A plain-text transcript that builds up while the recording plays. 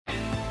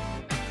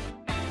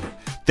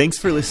Thanks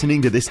for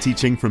listening to this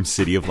teaching from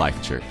City of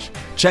Life Church.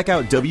 Check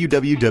out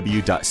www.col.tv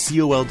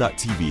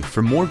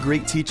for more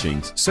great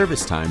teachings,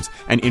 service times,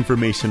 and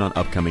information on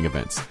upcoming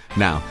events.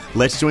 Now,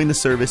 let's join the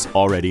service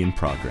already in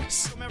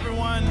progress. Welcome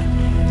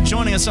everyone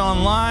joining us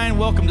online.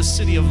 Welcome to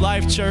City of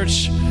Life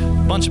Church.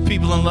 A bunch of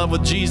people in love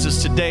with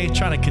Jesus today,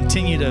 trying to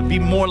continue to be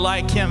more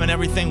like Him in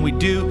everything we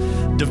do.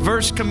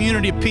 Diverse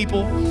community of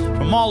people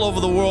from all over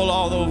the world,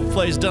 all over the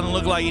place. Doesn't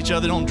look like each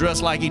other, don't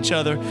dress like each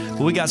other, but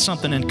we got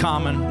something in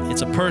common.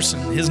 It's a person.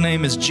 His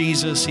name is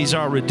Jesus. He's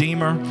our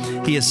Redeemer.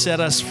 He has set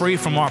us free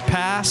from our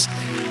past.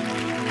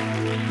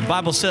 The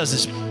Bible says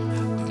it's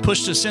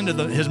pushed us into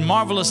His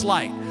marvelous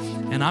light,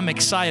 and I'm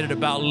excited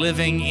about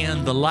living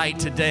in the light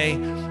today.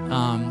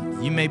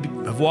 You may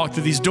have walked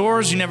through these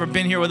doors. You've never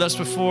been here with us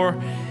before,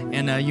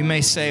 and you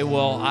may say,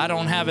 well, I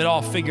don't have it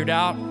all figured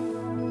out.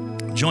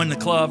 Join the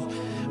club.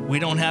 We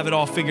don't have it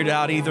all figured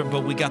out either,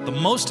 but we got the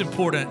most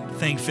important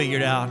thing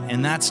figured out,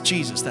 and that's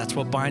Jesus. That's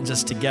what binds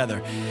us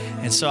together.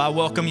 And so I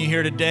welcome you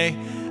here today.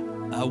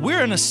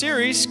 We're in a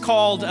series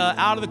called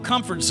Out of the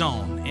Comfort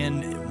Zone.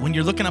 And when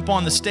you're looking up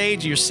on the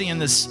stage, you're seeing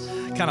this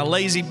kind of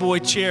lazy boy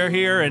chair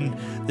here and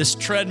this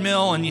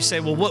treadmill, and you say,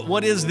 well,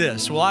 what is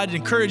this? Well, I'd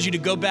encourage you to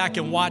go back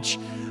and watch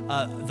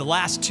the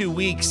last 2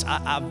 weeks.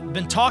 I've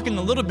been talking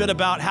a little bit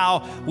about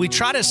how we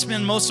try to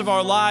spend most of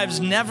our lives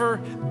never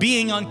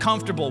being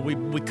uncomfortable. We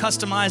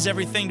customize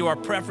everything to our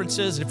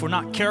preferences. If we're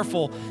not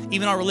careful,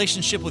 even our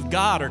relationship with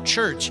God or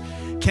church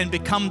can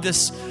become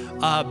this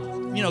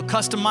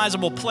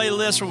customizable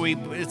playlist where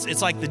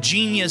it's like the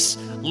Genius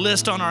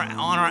list on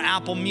our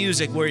Apple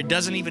Music, where it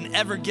doesn't even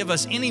ever give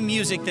us any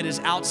music that is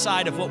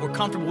outside of what we're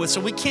comfortable with. So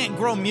we can't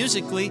grow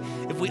musically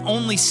if we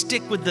only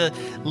stick with the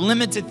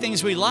limited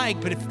things we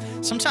like. But if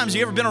sometimes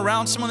you ever been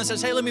around someone that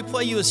says, hey, let me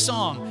play you a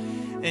song,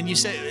 and you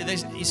say,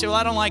 well,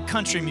 I don't like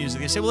country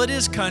music. They say, well, it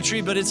is country,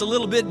 but it's a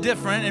little bit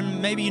different,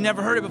 and maybe you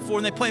never heard it before,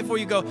 and they play it for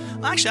you. You go,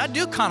 well, actually, I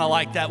do kind of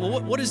like that.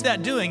 Well, what is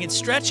that doing? It's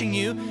stretching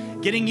you,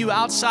 getting you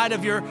outside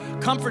of your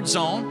comfort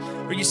zone.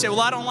 Or you say, well,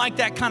 I don't like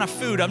that kind of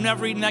food. I've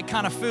never eaten that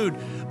kind of food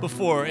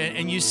before.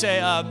 And you say,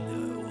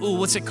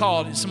 what's it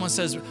called? Someone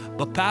says,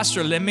 but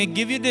Pastor, let me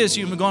give you this.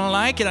 You're going to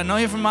like it. I know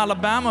you're from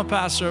Alabama,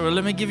 Pastor.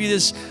 Let me give you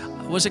this.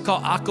 What's it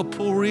called?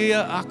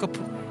 Acapulco.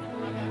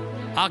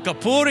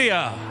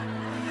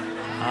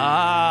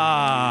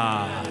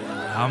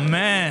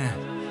 Amen.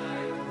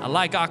 I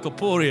like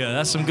Acapulco.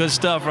 That's some good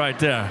stuff right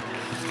there.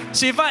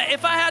 See, if I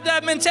had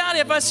that mentality,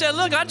 if I said,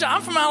 look,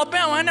 I'm from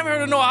Alabama, I never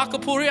heard of no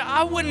Acapulco,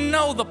 I wouldn't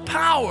know the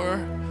power.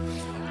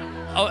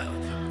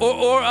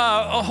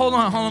 Hold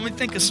on, let me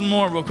think of some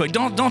more real quick.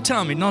 Don't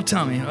tell me.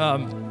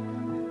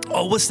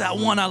 What's that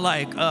one I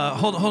like?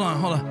 Hold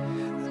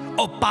on.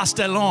 Oh,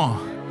 pastelon.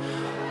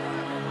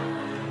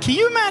 Can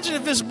you imagine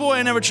if this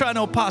boy never tried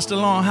no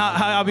pastelon, how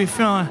I'll be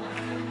feeling?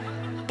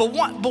 But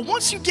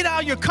once you get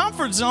out of your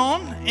comfort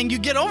zone and you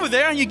get over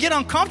there and you get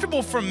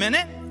uncomfortable for a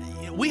minute.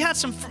 We had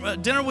some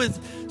dinner with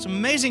some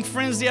amazing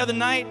friends the other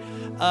night.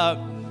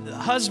 The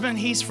husband,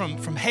 he's from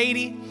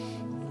Haiti.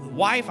 The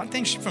wife, I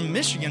think she's from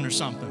Michigan or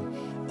something.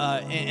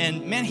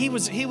 And man, he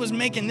was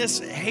making this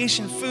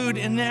Haitian food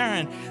in there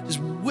and just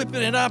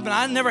whipping it up. And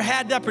I never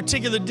had that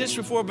particular dish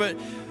before, but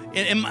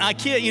and my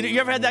kid,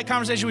 you ever had that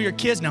conversation with your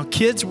kids? Now,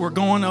 kids, we're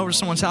going over to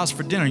someone's house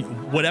for dinner.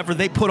 Whatever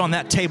they put on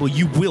that table,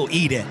 you will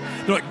eat it.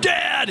 They're like,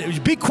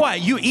 Dad, be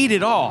quiet. You eat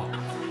it all.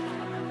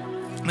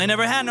 They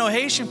never had no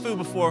Haitian food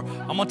before.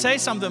 I'm going to tell you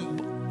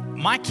something.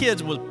 My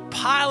kids was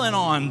piling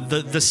on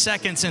the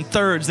seconds and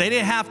thirds. They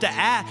didn't have to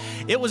add.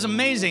 It was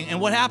amazing.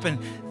 And what happened?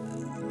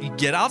 You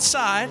get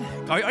outside.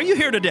 Are you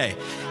here today?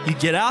 You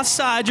get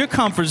outside your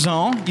comfort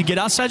zone. You get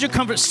outside your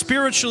comfort.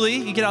 Spiritually,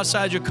 you get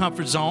outside your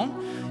comfort zone.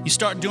 You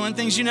start doing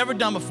things you've never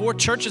done before.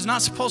 Church is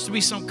not supposed to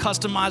be some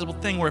customizable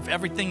thing where if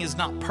everything is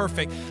not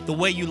perfect the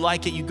way you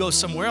like it, you go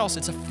somewhere else.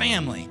 It's a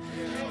family.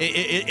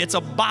 It's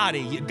a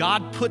body.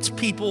 God puts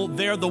people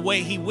there the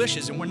way He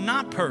wishes, and we're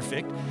not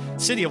perfect.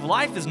 City of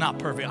Life is not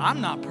perfect.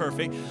 I'm not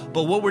perfect.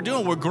 But what we're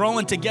doing, we're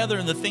growing together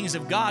in the things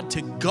of God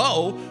to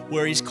go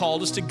where He's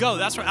called us to go.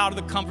 That's what Out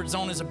of the Comfort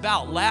Zone is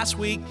about. Last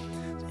week,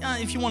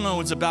 if you want to know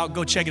what it's about,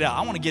 go check it out.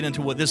 I want to get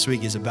into what this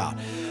week is about.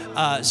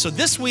 So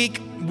this week,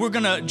 we're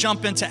going to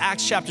jump into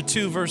Acts chapter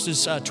 2,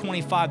 verses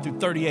 25 through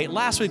 38.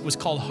 Last week was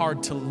called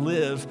Hard to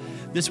Live.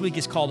 This week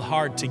is called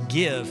Hard to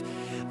Give.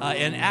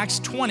 And Acts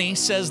 20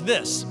 says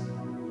this: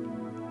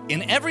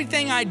 in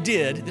everything I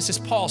did, this is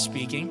Paul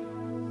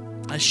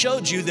speaking, I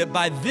showed you that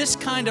by this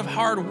kind of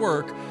hard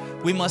work,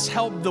 we must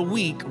help the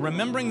weak,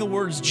 remembering the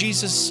words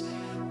Jesus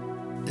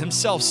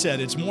Himself said,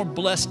 it's more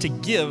blessed to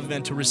give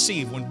than to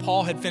receive. When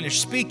Paul had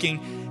finished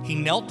speaking, he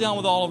knelt down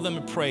with all of them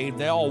and prayed.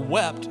 They all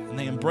wept, and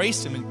they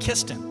embraced him and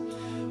kissed him.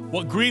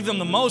 What grieved them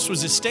the most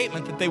was his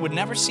statement that they would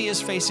never see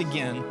his face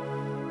again,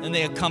 and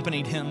they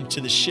accompanied him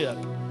to the ship.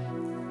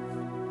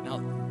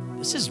 Now,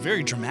 this is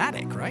very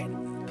dramatic, right?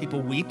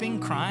 People weeping,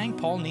 crying,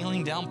 Paul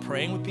kneeling down,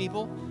 praying with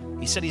people.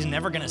 He said he's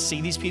never going to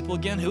see these people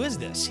again. Who is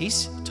this?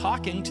 He's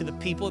talking to the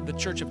people at the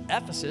church of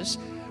Ephesus,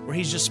 where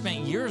he's just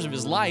spent years of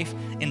his life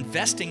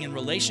investing in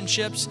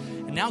relationships.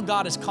 And now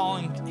God is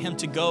calling him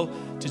to go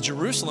to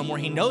Jerusalem where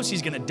he knows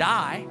he's going to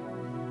die.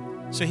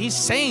 So he's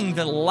saying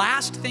the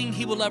last thing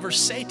he will ever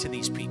say to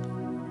these people,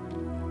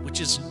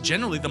 which is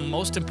generally the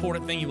most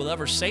important thing you will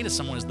ever say to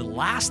someone, is the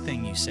last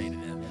thing you say to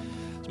them.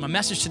 So my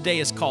message today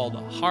is called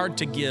Hard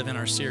to Give in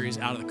our series,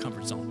 Out of the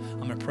Comfort Zone.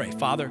 I'm going to pray.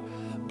 Father,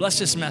 bless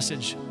this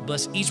message.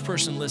 Bless each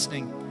person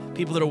listening,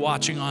 people that are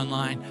watching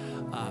online.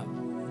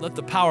 Let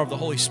the power of the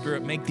Holy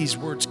Spirit make these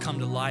words come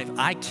to life.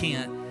 I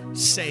can't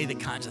say the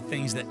kinds of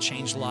things that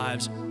change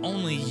lives.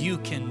 Only you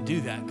can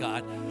do that,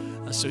 God.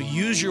 So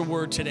use your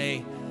word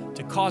today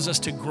to cause us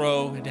to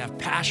grow and to have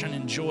passion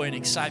and joy and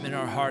excitement in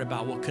our heart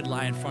about what could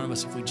lie in front of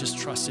us if we just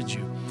trusted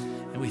you.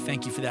 And we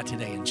thank you for that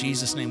today. In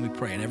Jesus' name we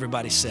pray. And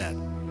everybody said,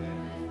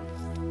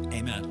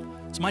 amen.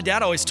 So my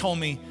dad always told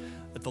me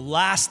that the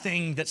last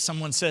thing that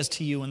someone says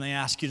to you when they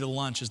ask you to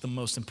lunch is the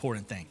most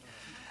important thing.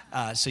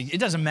 So it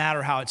doesn't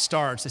matter how it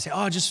starts. They say, oh,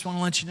 I just want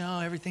to let you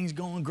know everything's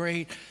going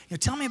great.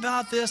 Tell me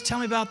about this, tell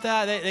me about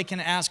that. They can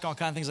ask all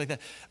kinds of things like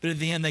that. But at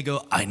the end they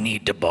go, I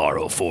need to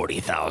borrow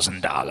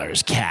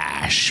 $40,000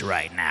 cash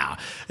right now.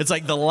 It's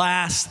like the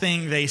last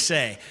thing they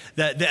say.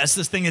 That's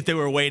this thing that they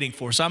were waiting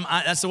for. So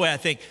that's the way I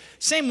think.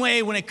 Same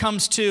way when it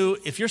comes to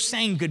if you're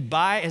saying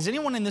goodbye. Has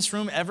anyone in this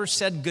room ever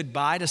said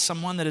goodbye to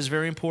someone that is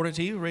very important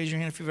to you? Raise your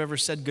hand if you've ever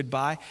said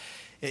goodbye.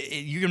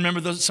 You can remember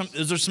those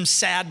are some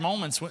sad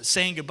moments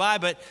saying goodbye,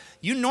 but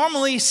you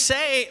normally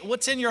say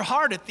what's in your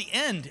heart at the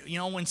end,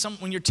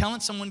 when you're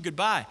telling someone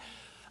goodbye.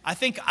 I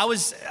think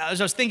as I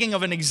was thinking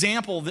of an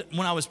example that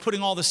when I was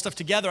putting all this stuff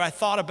together, I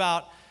thought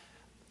about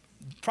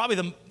probably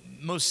the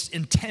most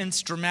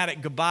intense,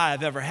 dramatic goodbye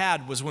I've ever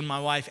had was when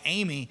my wife,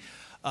 Amy,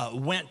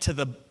 went to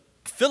the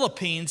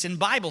Philippines in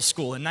Bible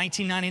school in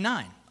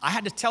 1999. I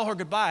had to tell her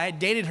goodbye. I had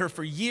dated her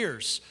for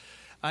years,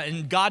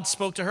 and God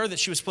spoke to her that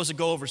she was supposed to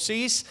go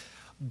overseas,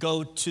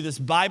 go to this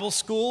Bible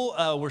school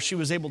where she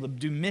was able to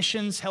do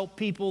missions, help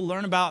people,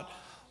 learn about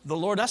the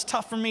Lord. That's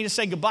tough for me to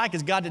say goodbye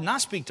because God did not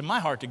speak to my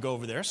heart to go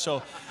over there.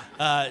 So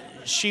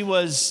she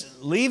was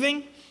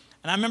leaving,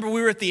 and I remember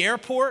we were at the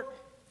airport,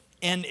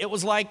 and it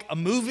was like a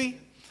movie.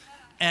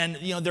 And,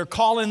 they're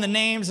calling the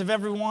names of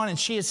everyone, and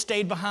she had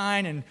stayed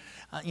behind, and,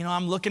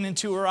 I'm looking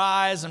into her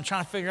eyes. I'm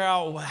trying to figure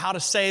out how to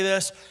say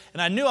this, and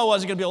I knew I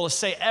wasn't going to be able to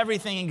say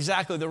everything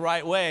exactly the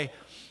right way.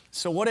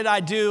 So what did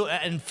I do?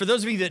 And for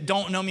those of you that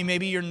don't know me,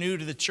 maybe you're new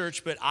to the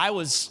church, but I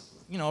was,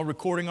 a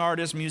recording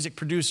artist, music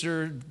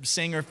producer,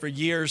 singer for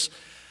years.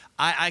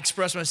 I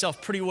expressed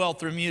myself pretty well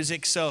through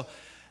music. So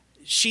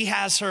she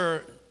has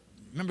her,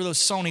 remember those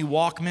Sony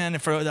Walkman?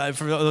 For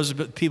those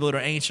people that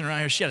are ancient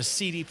around here, she had a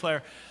CD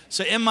player.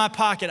 So in my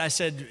pocket, I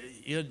said,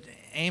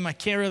 Aim, I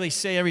can't really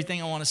say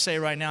everything I want to say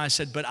right now. I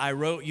said, but I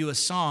wrote you a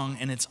song,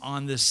 and it's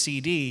on this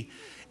CD.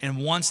 And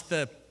once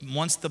the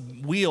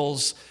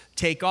wheels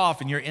take off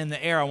and you're in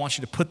the air, I want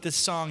you to put this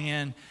song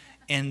in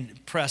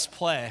and press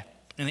play,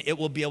 and it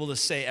will be able to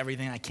say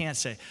everything I can't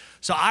say.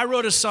 So I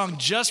wrote a song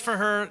just for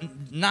her,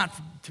 not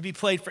to be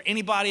played for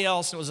anybody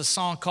else. It was a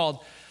song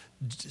called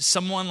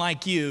Someone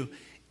Like You,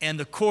 and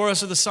the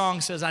chorus of the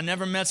song says, I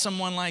never met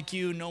someone like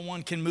you. No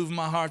one can move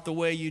my heart the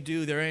way you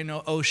do. There ain't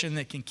no ocean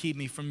that can keep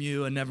me from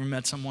you. I never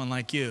met someone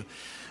like you.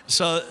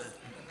 So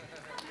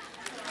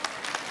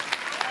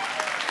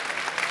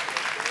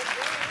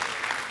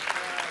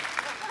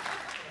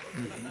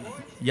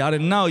y'all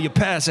didn't know your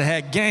pastor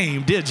had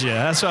game, did you?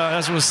 That's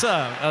what's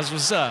up. That's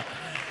what's up.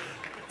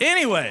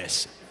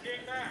 Anyways,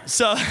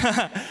 so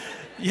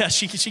yeah,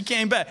 she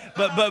came back.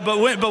 But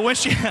when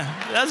she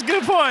that's a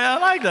good point. I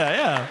like that.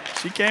 Yeah,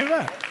 she came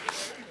back.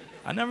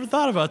 I never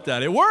thought about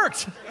that. It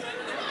worked.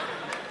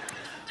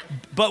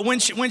 But when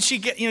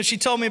she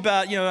told me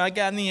about, I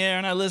got in the air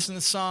and I listened to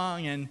the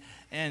song and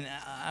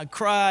I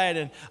cried,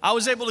 and I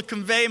was able to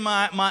convey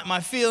my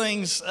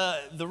feelings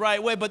the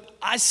right way, but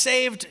I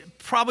saved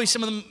probably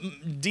some of the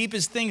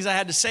deepest things I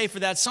had to say for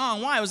that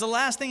song. Why? It was the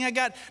last thing I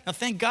got. Now,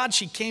 thank God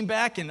she came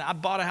back, and I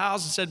bought a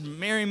house and said,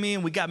 marry me,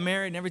 and we got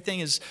married, and everything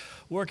is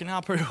working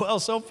out pretty well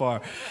so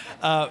far.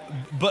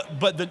 But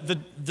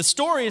the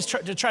story is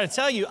to try to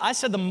tell you, I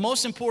said the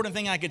most important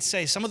thing I could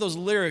say. Some of those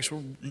lyrics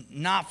were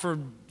not for,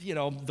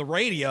 the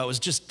radio. It was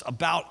just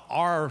about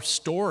our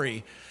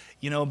story.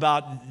 There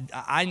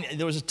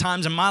was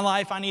times in my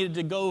life I needed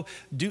to go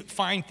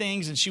find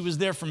things, and she was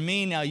there for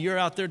me. Now you're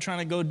out there trying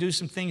to go do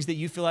some things that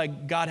you feel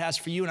like God has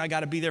for you, and I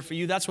got to be there for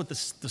you. That's what the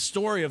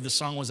story of the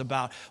song was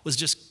about, was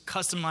just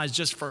customized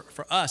just for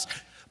us.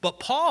 But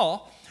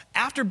Paul,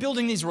 after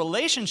building these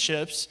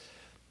relationships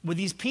with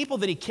these people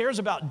that he cares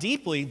about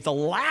deeply, the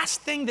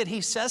last thing that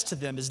he says to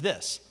them is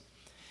this.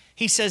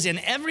 He says, in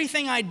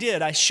everything I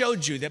did, I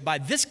showed you that by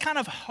this kind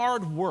of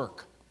hard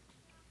work,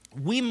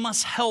 we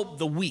must help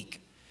the weak.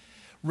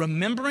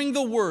 Remembering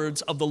the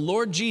words of the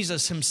Lord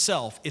Jesus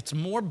himself, it's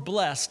more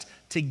blessed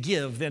to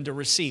give than to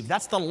receive.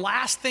 That's the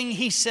last thing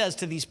he says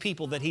to these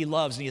people that he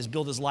loves and he has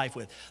built his life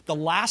with. The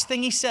last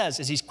thing he says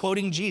is he's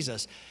quoting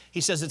Jesus.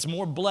 He says it's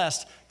more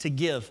blessed to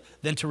give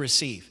than to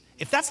receive.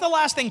 If that's the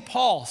last thing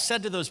Paul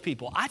said to those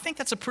people, I think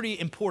that's a pretty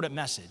important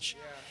message.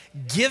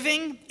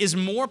 Giving is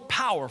more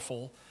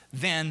powerful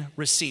than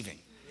receiving.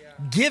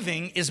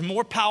 Giving is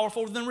more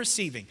powerful than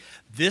receiving.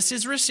 This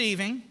is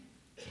receiving.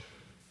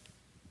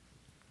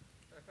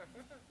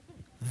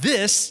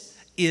 This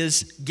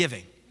is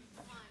giving.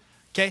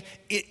 Okay?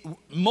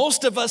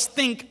 Most of us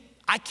think,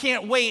 I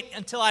can't wait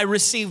until I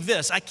receive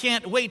this. I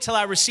can't wait till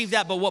I receive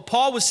that. But what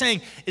Paul was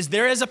saying is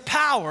there is a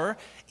power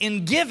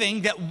in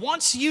giving that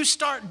once you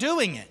start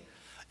doing it,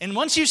 and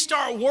once you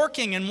start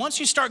working, and once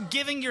you start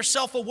giving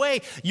yourself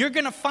away, you're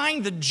going to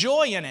find the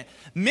joy in it.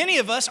 Many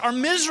of us are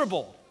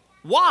miserable.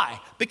 Why?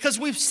 Because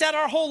we've set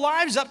our whole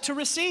lives up to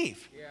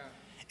receive. Yeah.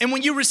 And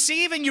when you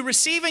receive and you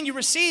receive and you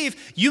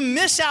receive, you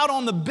miss out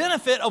on the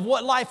benefit of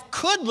what life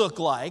could look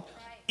like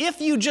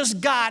if you just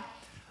got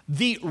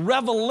the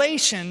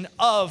revelation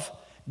of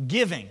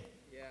giving.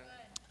 Yeah.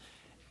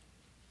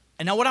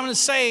 And now what I'm going to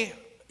say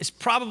is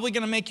probably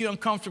going to make you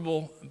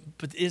uncomfortable,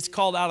 but it's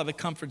called out of the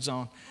comfort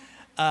zone.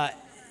 Why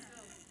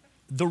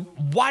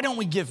don't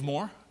we give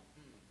more?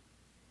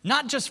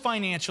 Not just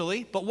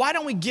financially, but why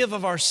don't we give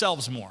of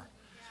ourselves more?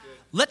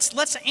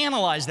 Let's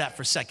analyze that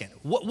for a second.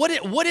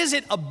 What is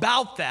it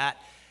about that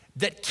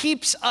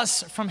keeps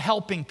us from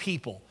helping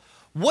people?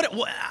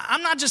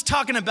 I'm not just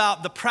talking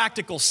about the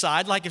practical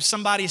side, like if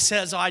somebody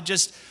says, oh, I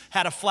just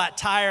had a flat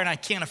tire and I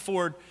can't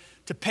afford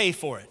to pay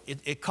for it.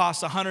 It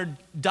costs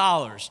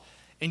 $100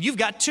 and you've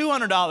got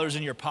 $200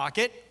 in your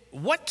pocket.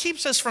 What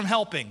keeps us from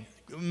helping?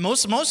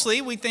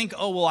 Mostly we think,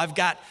 oh, well, I've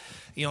got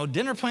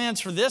dinner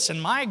plans for this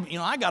and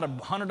I got a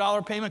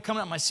 $100 payment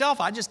coming up myself.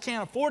 I just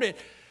can't afford it.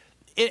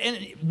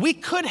 And we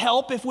could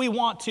help if we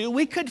want to.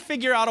 We could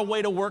figure out a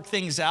way to work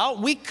things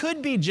out. We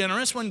could be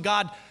generous when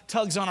God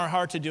tugs on our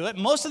heart to do it.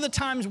 Most of the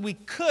times we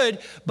could,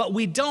 but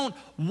we don't.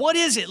 What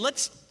is it?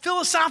 Let's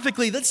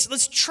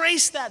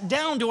trace that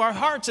down to our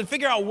hearts and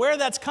figure out where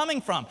that's coming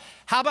from.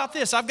 How about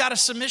this? I've got a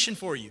submission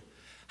for you.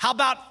 How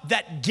about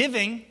that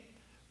giving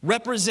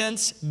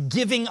represents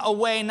giving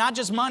away not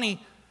just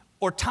money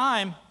or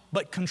time,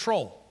 but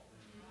control.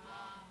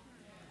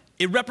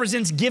 It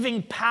represents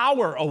giving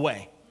power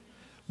away.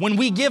 When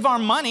we give our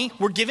money,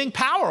 we're giving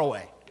power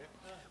away.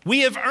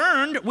 We have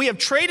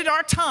traded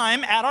our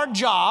time at our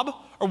job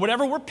or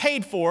whatever we're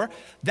paid for.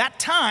 That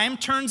time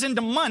turns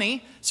into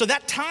money, so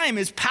that time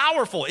is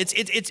powerful.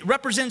 It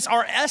represents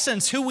our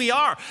essence, who we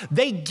are.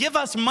 They give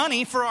us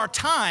money for our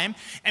time,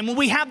 and when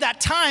we have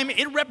that time,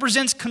 it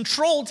represents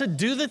control to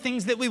do the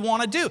things that we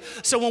want to do.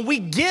 So when we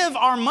give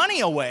our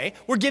money away,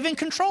 we're giving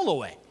control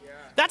away.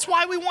 That's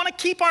why we want to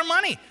keep our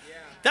money.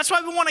 That's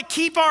why we want to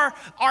keep our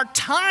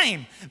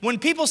time. When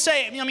people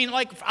say,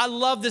 I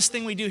love this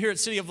thing we do here at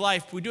City of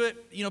Life. We do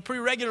it, pretty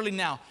regularly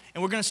now.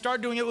 And we're going to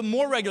start doing it with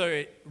more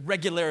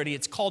regularity.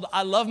 It's called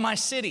I Love My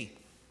City.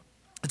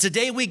 It's a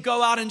day we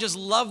go out and just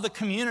love the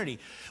community.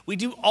 We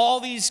do all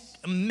these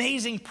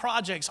amazing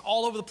projects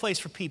all over the place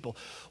for people.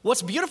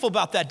 What's beautiful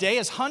about that day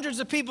is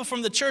hundreds of people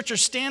from the church are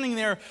standing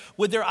there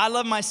with their I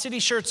Love My City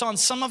shirts on.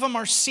 Some of them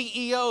are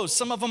CEOs.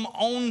 Some of them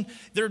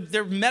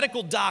they're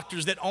medical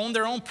doctors that own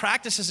their own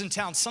practices in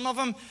town. Some of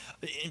them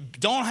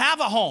don't have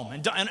a home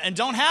and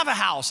don't have a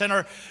house and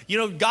are,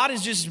 God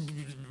is just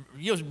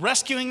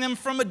rescuing them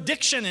from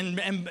addiction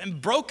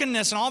and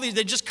brokenness and all these.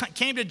 They just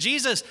came to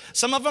Jesus.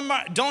 Some of them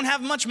don't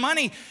have much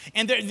money,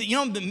 and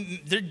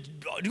they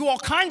do all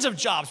kinds of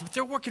jobs, but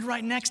they're working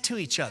right next to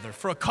each other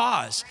for a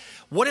cause.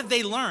 What have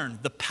they learned?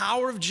 The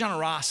power of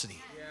generosity.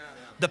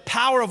 The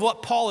power of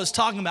what Paul is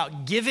talking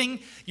about, giving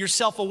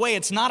yourself away.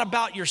 It's not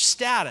about your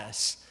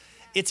status.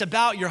 It's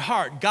about your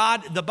heart.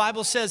 God, the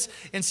Bible says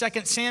in 2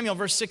 Samuel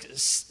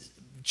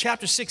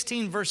chapter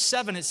 16, verse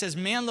 7, it says,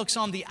 man looks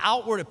on the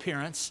outward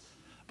appearance,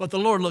 but the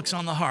Lord looks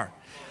on the heart.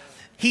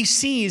 He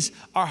sees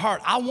our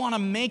heart. I want to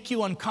make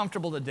you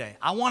uncomfortable today.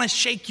 I want to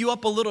shake you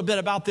up a little bit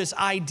about this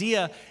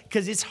idea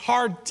because it's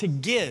hard to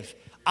give.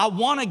 I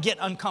want to get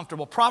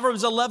uncomfortable.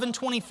 Proverbs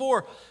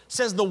 11:24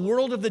 says the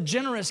world of the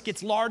generous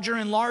gets larger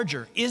and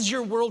larger. Is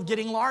your world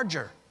getting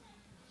larger?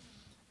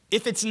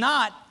 If it's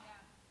not,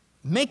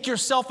 make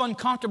yourself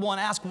uncomfortable and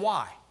ask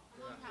why.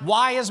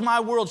 Why is my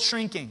world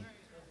shrinking?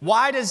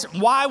 Why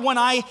when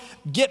I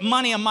get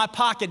money in my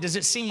pocket, does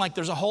it seem like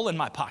there's a hole in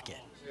my pocket?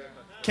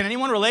 Can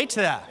anyone relate to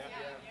that?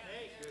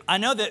 I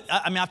know that,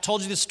 I've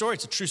told you this story.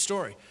 It's a true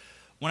story.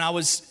 When I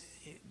was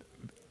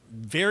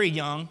very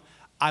young,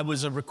 I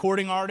was a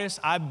recording artist.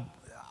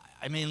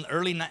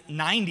 Early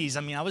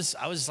 90s.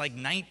 I was like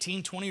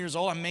 19, 20 years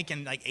old. I'm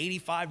making like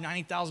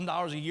 $85,000,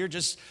 $90,000 a year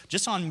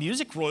just on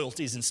music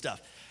royalties and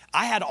stuff.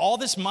 I had all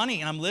this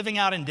money, and I'm living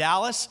out in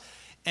Dallas,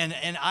 and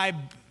I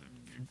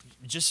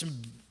just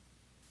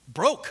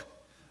broke.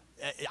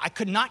 I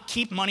could not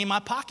keep money in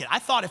my pocket. I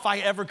thought if I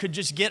ever could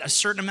just get a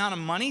certain amount of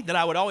money that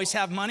I would always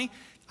have money.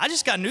 I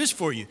just got news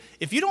for you.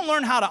 If you don't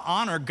learn how to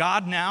honor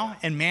God now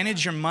and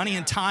manage your money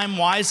and time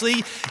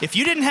wisely, if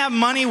you didn't have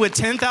money with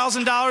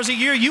 $10,000 a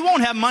year, you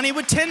won't have money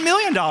with $10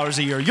 million a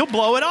year. You'll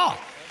blow it all.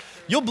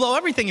 You'll blow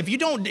everything. If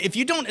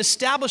you don't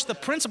establish the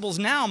principles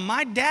now,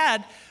 my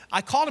dad,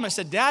 I called him, I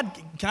said, Dad,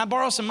 can I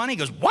borrow some money? He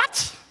goes,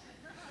 what?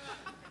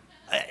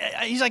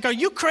 He's like, are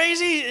you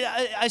crazy?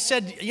 I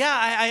said,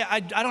 yeah, I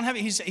don't have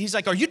it. He's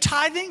like, are you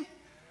tithing?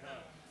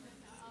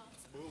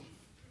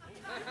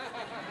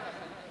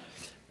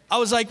 I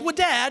was like, well,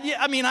 Dad,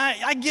 yeah, I mean,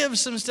 I give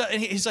some stuff. And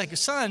he's like,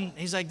 son,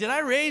 he's like, did I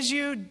raise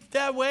you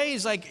that way?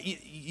 He's like,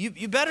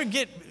 you better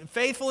get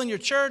faithful in your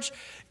church.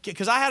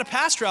 Because I had a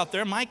pastor out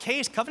there, Mike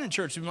Hayes, Covenant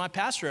Church, was my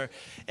pastor.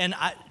 And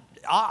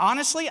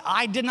honestly,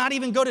 I did not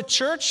even go to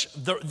church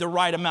the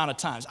right amount of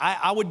times.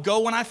 I would go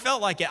when I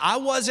felt like it. I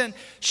wasn't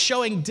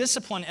showing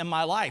discipline in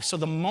my life. So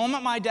the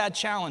moment my dad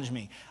challenged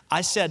me,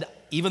 I said,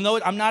 even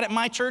though I'm not at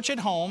my church at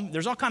home,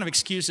 there's all kind of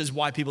excuses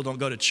why people don't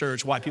go to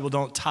church, why people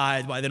don't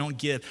tithe, why they don't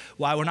give,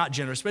 why we're not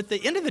generous. But at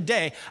the end of the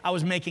day, I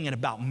was making it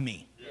about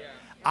me.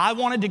 I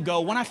wanted to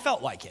go when I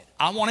felt like it.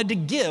 I wanted to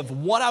give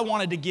what I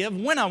wanted to give,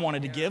 when I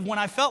wanted to give, when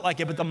I felt like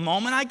it. But the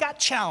moment I got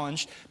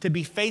challenged to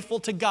be faithful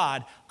to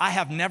God, I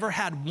have never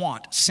had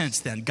want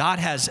since then. God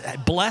has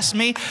blessed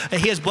me.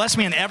 He has blessed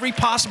me in every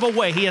possible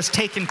way. He has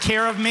taken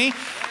care of me.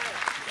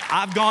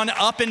 I've gone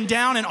up and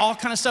down and all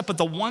kind of stuff, but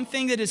the one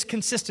thing that is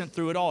consistent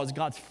through it all is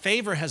God's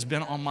favor has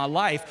been on my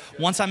life.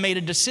 Once I made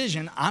a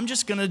decision, I'm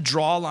just going to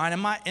draw a line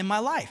in my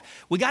life.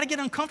 We got to get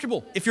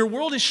uncomfortable. If your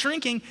world is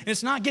shrinking and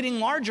it's not getting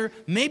larger,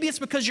 maybe it's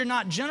because you're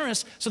not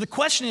generous. So the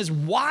question is,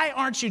 why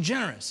aren't you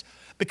generous?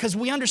 Because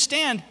we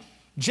understand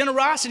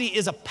generosity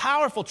is a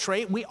powerful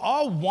trait. We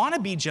all want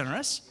to be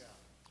generous,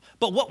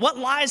 but what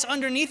lies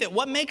underneath it?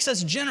 What makes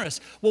us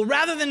generous? Well,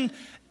 rather than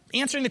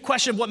answering the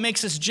question of what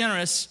makes us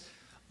generous,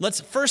 let's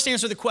first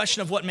answer the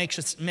question of what makes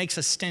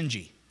us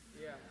stingy.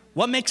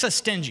 What makes us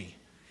stingy?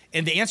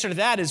 And the answer to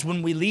that is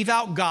when we leave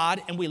out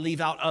God and we leave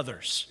out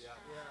others.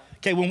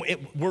 Okay,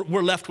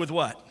 we're left with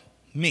what?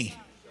 Me.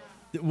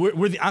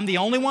 I'm the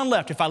only one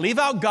left. If I leave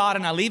out God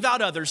and I leave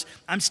out others,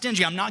 I'm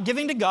stingy. I'm not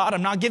giving to God.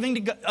 I'm not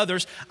giving to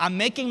others. I'm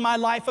making my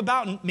life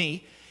about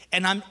me.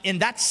 And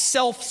that's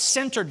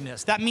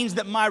self-centeredness. That means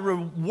that my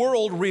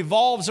world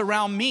revolves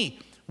around me.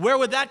 Where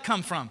would that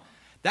come from?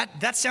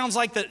 That sounds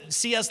like the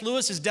C.S.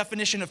 Lewis's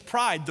definition of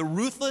pride, the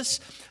ruthless,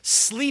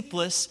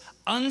 sleepless,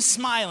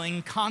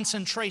 unsmiling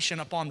concentration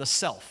upon the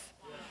self.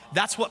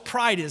 That's what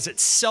pride is.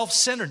 It's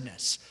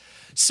self-centeredness.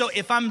 So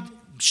if I'm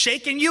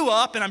shaking you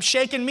up and I'm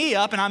shaking me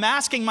up and I'm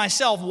asking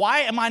myself,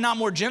 why am I not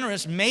more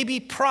generous? Maybe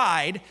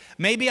pride,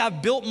 maybe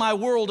I've built my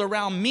world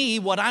around me,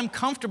 what I'm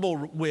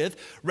comfortable with,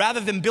 rather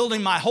than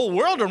building my whole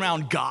world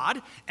around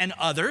God and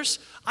others.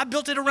 I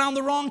built it around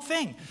the wrong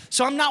thing.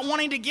 So I'm not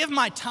wanting to give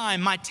my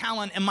time, my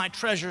talent, and my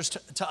treasures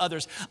to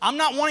others. I'm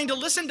not wanting to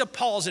listen to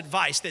Paul's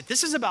advice that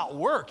this is about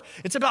work.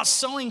 It's about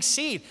sowing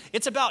seed.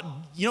 It's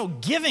about,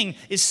 giving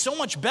is so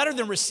much better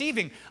than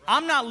receiving.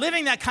 I'm not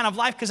living that kind of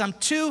life because I'm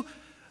too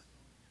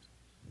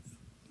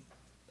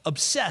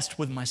obsessed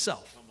with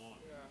myself.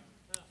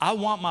 I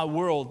want my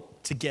world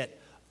to get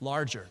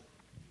larger.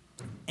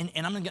 And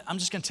I'm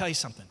just going to tell you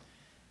something.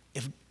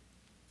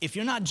 If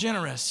you're not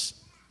generous,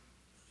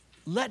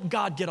 let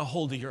God get a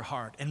hold of your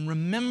heart and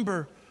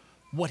remember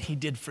what he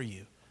did for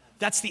you.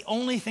 That's the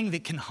only thing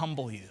that can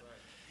humble you.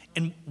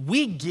 And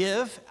we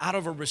give out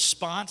of a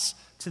response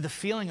to the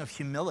feeling of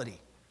humility,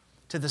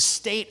 to the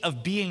state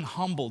of being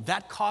humbled.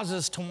 That causes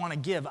us to want to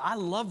give. I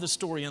love the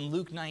story in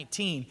Luke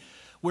 19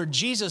 where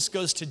Jesus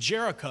goes to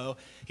Jericho.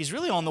 He's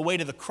really on the way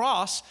to the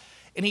cross,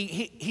 and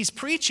he's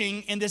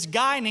preaching, and this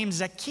guy named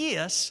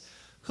Zacchaeus,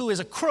 who is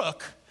a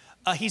crook,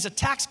 he's a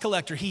tax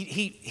collector.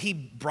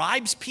 He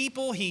bribes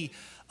people, he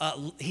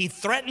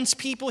threatens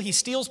people, he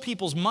steals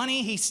people's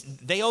money.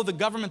 They owe the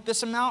government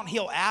this amount.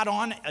 He'll add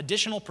on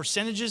additional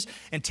percentages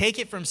and take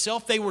it for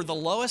himself. They were the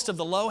lowest of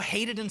the low,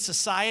 hated in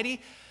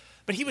society,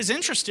 but he was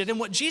interested in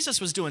what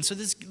Jesus was doing. So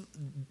this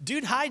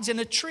dude hides in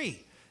a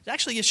tree. It's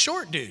actually a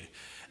short dude,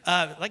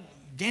 like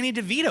Danny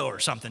DeVito or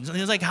something. So he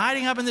was like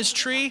hiding up in this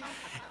tree,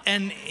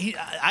 and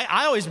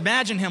I always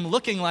imagine him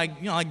looking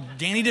like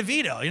Danny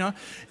DeVito, And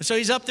so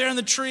he's up there in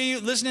the tree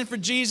listening for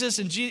Jesus,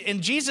 and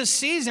Jesus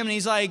sees him, and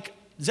he's like,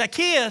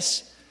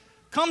 Zacchaeus,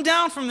 come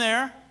down from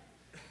there.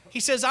 He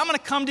says, I'm going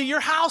to come to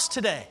your house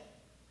today.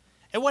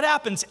 And what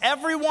happens?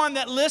 Everyone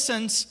that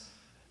listens,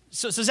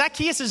 so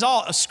Zacchaeus is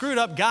all a screwed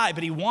up guy,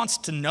 but he wants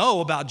to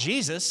know about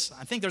Jesus.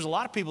 I think there's a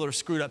lot of people that are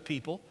screwed up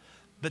people,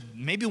 but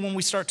maybe when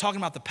we start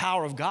talking about the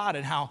power of God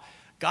and how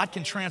God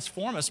can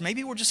transform us,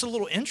 maybe we're just a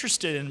little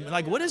interested in,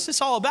 what is this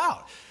all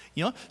about?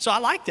 So I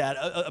like that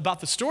about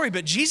the story,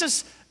 but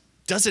Jesus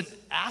doesn't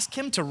ask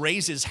him to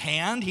raise his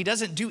hand. He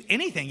doesn't do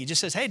anything. He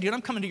just says, hey, dude,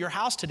 I'm coming to your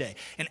house today.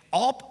 And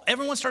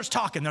everyone starts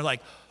talking. They're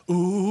like,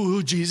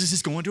 ooh, Jesus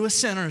is going to a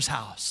sinner's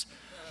house.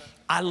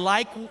 I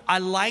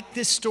like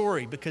this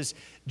story because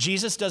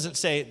Jesus doesn't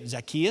say,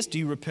 Zacchaeus, do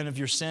you repent of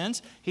your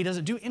sins? He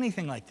doesn't do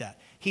anything like that.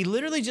 He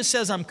literally just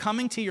says, I'm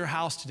coming to your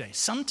house today.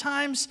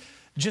 Sometimes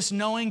just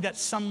knowing that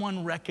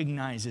someone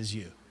recognizes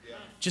you.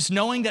 Just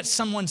knowing that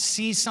someone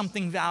sees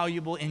something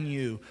valuable in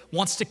you,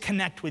 wants to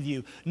connect with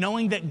you,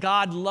 knowing that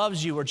God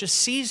loves you or just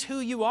sees who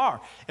you are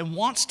and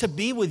wants to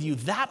be with you,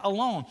 that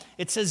alone.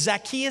 It says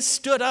Zacchaeus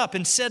stood up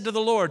and said to the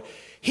Lord,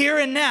 here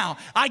and now,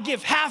 I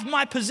give half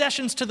my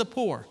possessions to the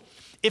poor.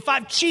 If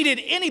I've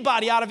cheated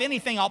anybody out of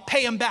anything, I'll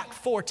pay him back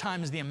 4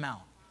 times the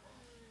amount.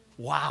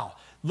 Wow.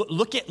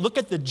 Look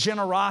at the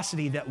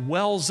generosity that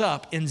wells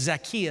up in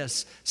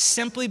Zacchaeus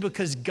simply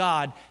because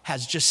God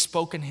has just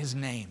spoken his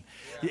name.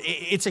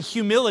 It's a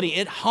humility.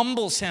 It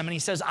humbles him. And he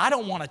says, I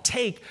don't want to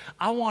take,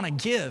 I want to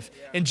give.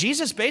 And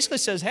Jesus basically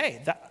says,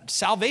 hey,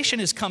 salvation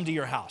has come to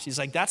your house. He's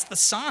like, that's the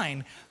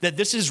sign that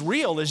this is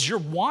real, is you're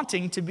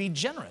wanting to be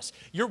generous.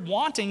 You're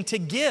wanting to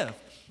give.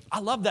 I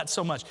love that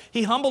so much.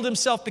 He humbled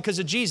himself because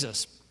of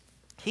Jesus.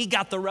 He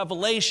got the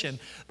revelation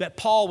that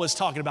Paul was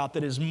talking about,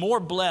 that is more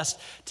blessed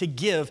to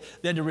give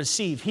than to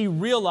receive. He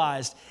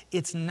realized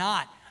it's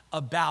not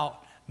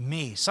about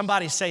me.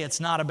 Somebody say, it's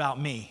not about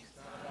me.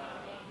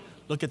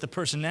 Look at the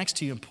person next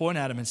to you and point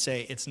at him and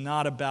say, it's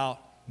not about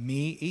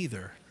me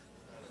either.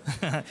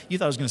 You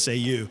thought I was going to say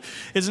you.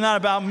 It's not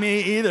about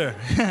me either.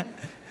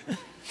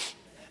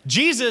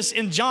 Jesus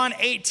in John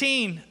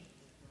 18,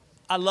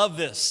 I love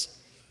this.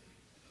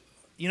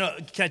 You know,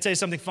 can I tell you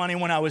something funny?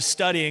 When I was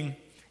studying,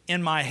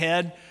 in my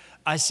head,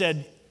 I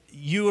said,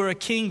 you are a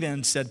king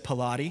then, said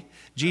Pilates.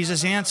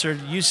 Jesus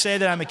answered, you say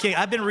that I'm a king.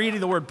 I've been reading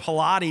the word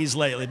Pilates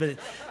lately, but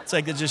it's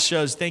like it just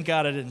shows, thank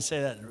God I didn't say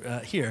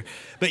that here.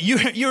 But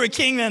you're a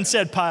king then,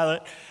 said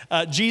Pilate.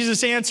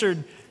 Jesus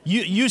answered,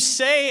 you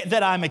say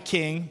that I'm a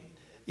king.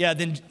 Yeah,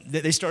 then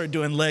they started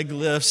doing leg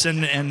lifts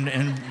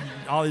and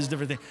all these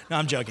different things. No,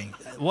 I'm joking.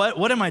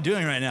 What am I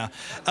doing right now?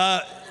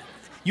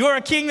 You're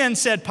a king then,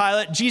 said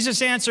Pilate. Jesus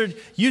answered,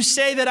 you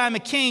say that I'm a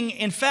king.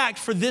 In fact,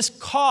 for this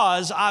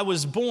cause I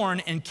was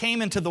born and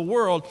came into the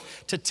world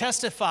to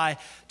testify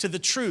to the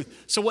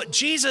truth. So what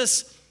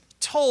Jesus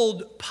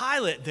told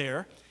Pilate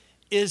there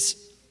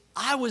is,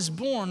 I was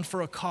born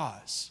for a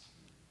cause.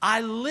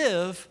 I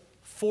live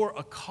for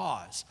a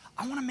cause.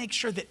 I want to make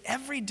sure that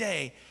every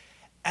day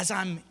as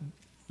I'm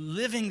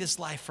living this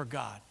life for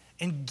God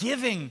and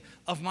giving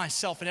of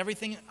myself and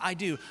everything I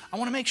do, I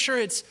want to make sure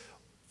it's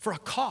for a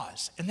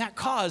cause. And that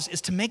cause is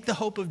to make the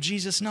hope of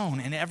Jesus known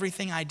in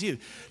everything I do.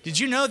 Did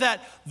you know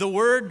that the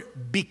word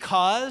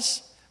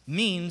because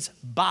means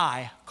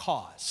by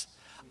cause?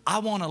 I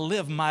want to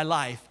live my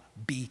life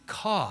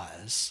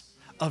because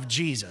of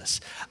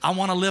Jesus. I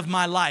want to live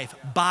my life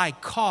by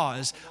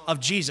cause of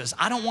Jesus.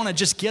 I don't want to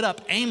just get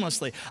up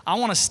aimlessly. I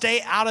want to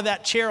stay out of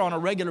that chair on a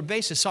regular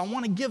basis. So I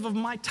want to give of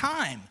my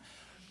time.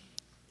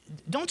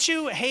 Don't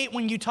you hate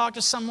when you talk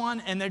to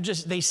someone and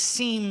they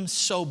seem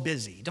so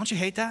busy? Don't you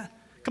hate that?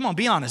 Come on,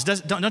 be honest.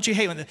 Don't you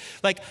hate when,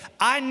 like,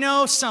 I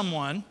know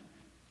someone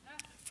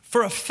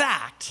for a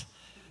fact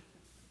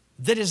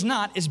that is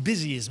not as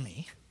busy as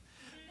me,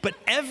 but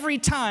every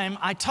time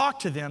I talk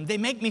to them, they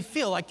make me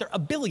feel like they're a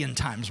billion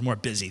times more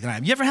busy than I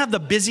am. You ever have the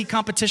busy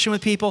competition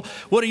with people?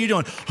 What are you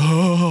doing?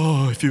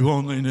 Oh, if you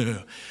only knew.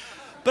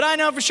 But I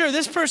know for sure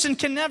this person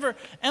can never,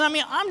 and I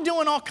mean, I'm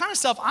doing all kind of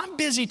stuff. I'm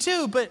busy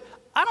too, but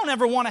I don't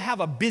ever want to have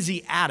a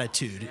busy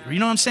attitude. You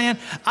know what I'm saying?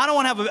 I don't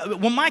want to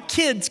have when my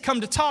kids come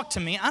to talk to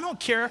me, I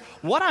don't care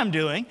what I'm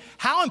doing,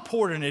 how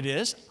important it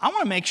is. I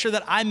want to make sure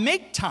that I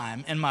make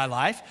time in my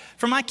life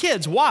for my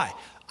kids. Why?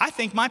 I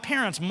think my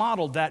parents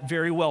modeled that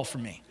very well for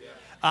me.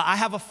 I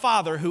have a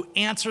father who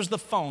answers the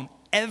phone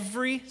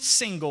every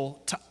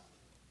single time.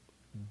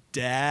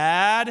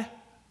 Dad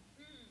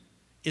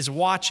is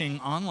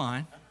watching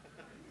online.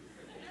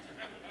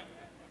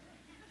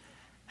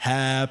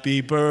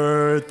 Happy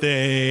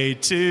birthday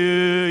to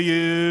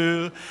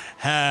you.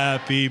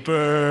 Happy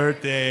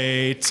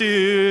birthday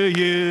to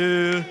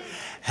you.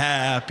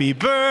 Happy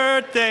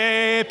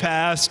birthday,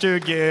 Pastor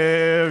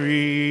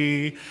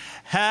Gary.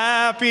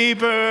 Happy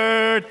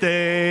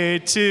birthday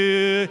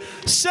to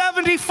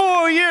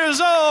 74 years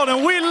old,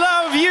 and we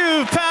love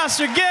you,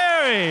 Pastor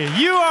Gary.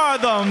 You are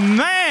the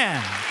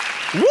man.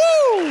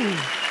 Woo!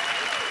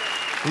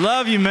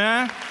 Love you,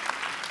 man.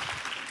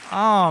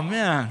 Oh,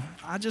 man.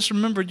 I just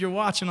remembered you're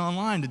watching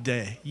online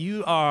today.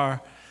 You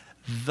are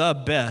the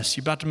best.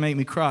 You're about to make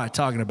me cry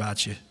talking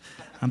about you.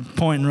 I'm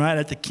pointing right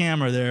at the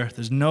camera there.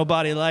 There's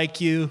nobody like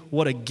you.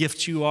 What a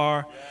gift you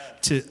are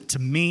to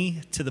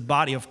me, to the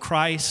body of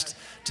Christ,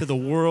 to the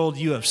world.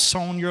 You have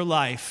sown your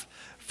life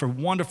for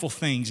wonderful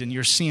things, and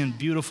you're seeing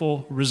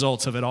beautiful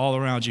results of it all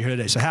around you here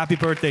today. So happy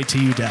birthday to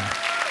you, Dad.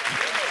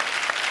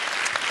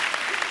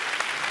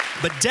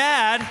 But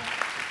Dad,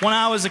 when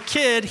I was a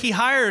kid, he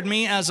hired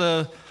me as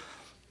a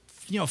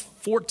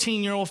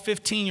 14-year-old,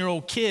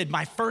 15-year-old kid.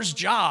 My first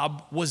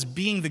job was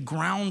being the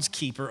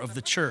groundskeeper of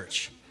the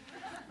church.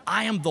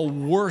 I am the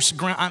worst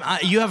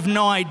you have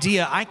no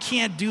idea. I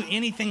can't do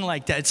anything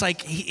like that. It's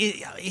like,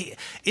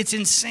 it's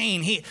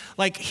insane.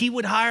 He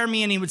would hire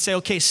me and he would say,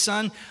 okay,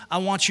 son, I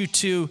want you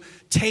to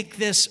take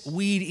this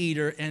weed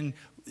eater and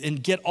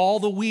get all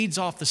the weeds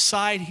off the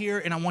side here,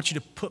 and I want you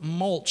to put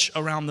mulch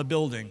around the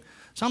building.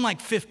 So I'm like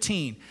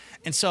 15.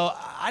 And so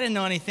I didn't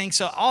know anything.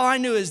 So all I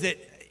knew is that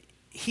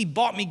he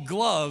bought me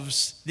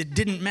gloves that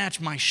didn't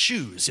match my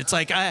shoes. It's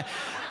like,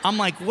 I'm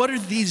like, what are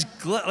these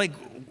gloves? Like,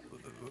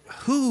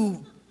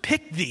 who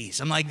pick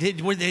these? I'm like, do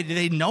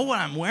they know what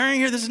I'm wearing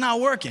here? This is not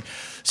working.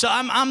 So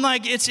I'm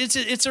like,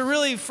 it's a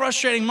really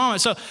frustrating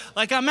moment. So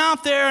like I'm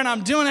out there and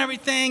I'm doing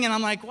everything and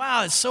I'm like,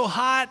 wow, it's so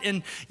hot.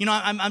 And you know,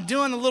 I'm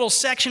doing a little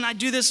section. I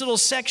do this little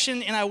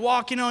section and I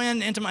walk, you know,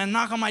 I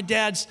knock on my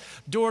dad's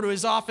door to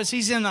his office.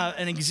 He's in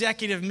an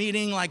executive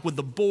meeting like with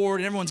the board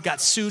and everyone's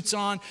got suits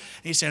on. And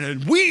he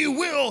said, we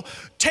will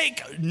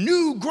take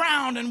new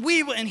ground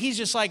and he's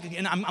just like,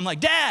 and I'm like,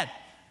 Dad.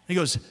 And he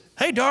goes,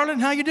 hey, darling,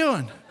 how you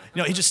doing?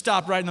 You know, he just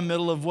stopped right in the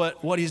middle of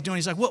what he's doing.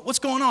 He's like, what's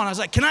going on? I was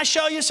like, can I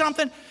show you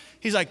something?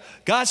 He's like,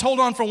 guys, hold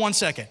on for 1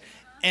 second.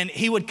 And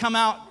he would come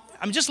out.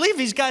 I'm just leave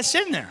these guys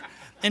sitting there.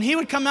 And he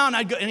would come out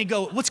and he'd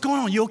go, what's going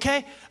on? You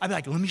okay? I'd be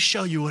like, let me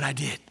show you what I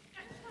did.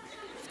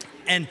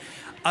 And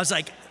I was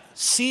like,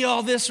 see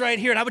all this right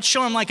here? And I would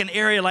show him like an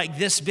area like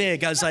this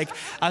big. I was like,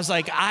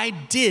 I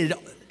did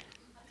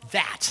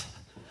that.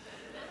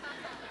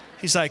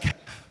 He's like,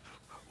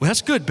 well,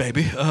 that's good,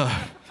 baby.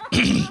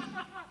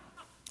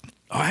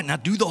 All right, now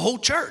do the whole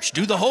church.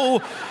 Do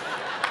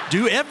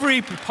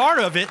every part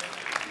of it.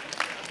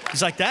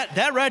 He's like,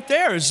 that right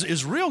there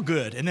is real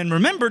good. And then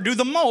remember, do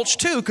the mulch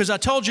too, because I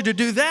told you to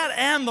do that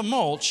and the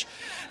mulch.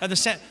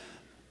 That's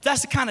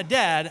the kind of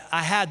dad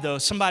I had, though.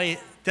 Somebody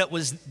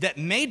that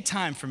made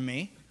time for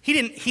me.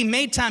 He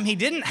made time he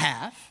didn't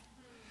have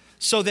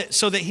so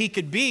that he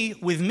could be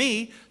with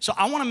me. So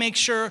I want to make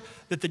sure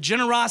that the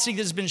generosity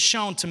that has been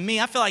shown to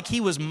me, I feel like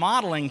he was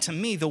modeling to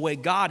me the way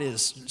God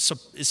is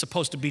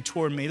supposed to be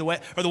toward me, the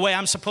way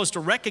I'm supposed to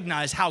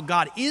recognize how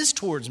God is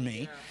towards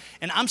me.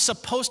 And I'm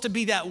supposed to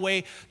be that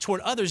way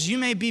toward others. You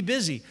may be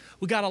busy.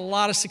 We got a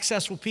lot of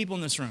successful people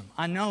in this room.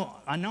 I know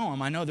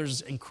them. I know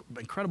there's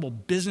incredible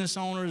business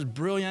owners,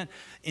 brilliant,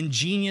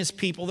 ingenious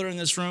people that are in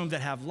this room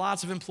that have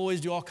lots of employees,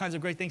 do all kinds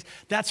of great things.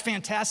 That's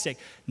fantastic.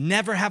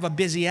 Never have a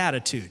busy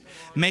attitude.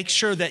 Make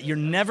sure that you're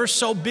never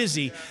so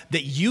busy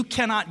that you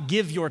cannot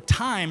give your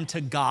time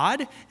to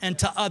God and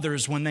to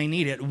others when they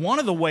need it. One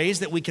of the ways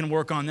that we can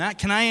work on that,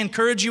 can I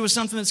encourage you with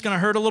something that's going to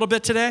hurt a little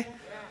bit today?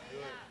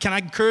 Can I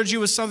encourage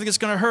you with something that's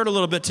going to hurt a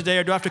little bit today,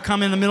 or do I have to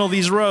come in the middle of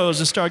these rows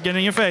and start getting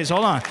in your face?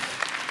 Hold on.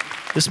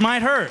 This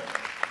might hurt.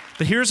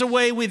 But here's a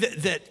way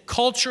that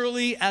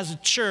culturally as a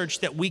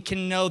church that we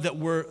can know that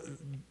we're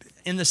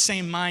in the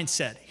same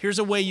mindset. Here's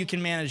a way you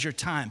can manage your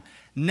time.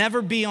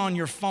 Never be on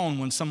your phone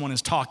when someone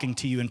is talking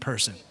to you in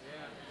person.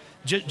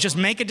 Just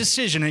make a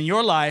decision in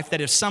your life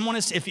that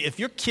if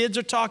your kids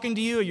are talking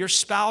to you or your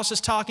spouse is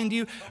talking to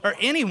you or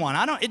anyone,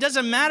 it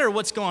doesn't matter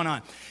what's going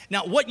on.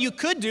 Now, what you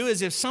could do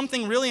is if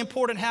something really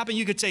important happened,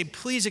 you could say,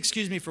 please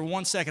excuse me for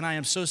 1 second. I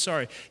am so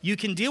sorry. You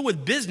can deal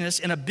with business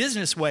in a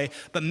business way,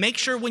 but make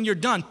sure when you're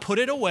done, put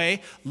it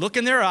away, look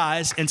in their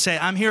eyes and say,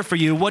 I'm here for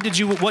you. What did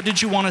you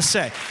want to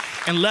say?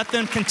 And let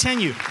them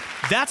continue.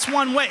 That's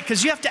one way,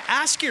 because you have to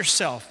ask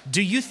yourself,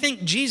 do you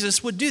think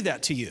Jesus would do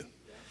that to you?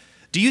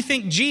 Do you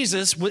think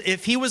Jesus,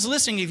 if he was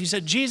listening, if you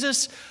said,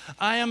 Jesus,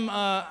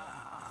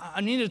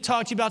 I need to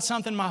talk to you about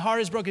something. My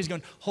heart is broken. He's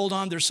going, hold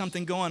on, there's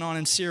something going on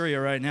in Syria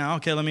right now.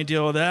 Okay, let me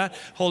deal with that.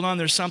 Hold on,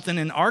 there's something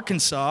in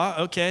Arkansas.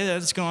 Okay,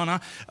 that's going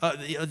on.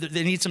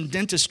 They need some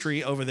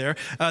dentistry over there.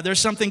 There's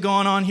something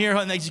going on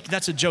here.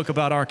 That's a joke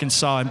about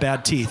Arkansas and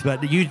bad teeth,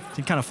 but you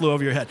kind of flew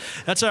over your head.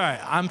 That's all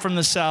right. I'm from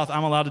the South.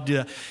 I'm allowed to do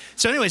that.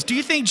 So anyways, do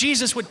you think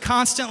Jesus would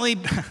constantly...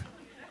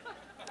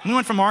 We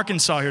went from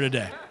Arkansas here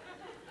today.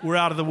 We're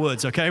out of the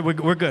woods, okay? We're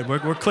good.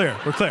 We're clear.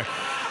 We're clear.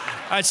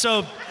 All right,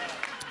 so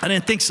I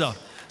didn't think so.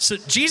 So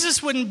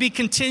Jesus wouldn't be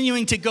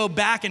continuing to go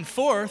back and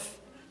forth.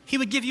 He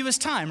would give you his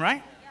time,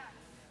 right?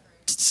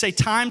 Say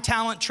time,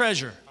 talent,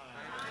 treasure.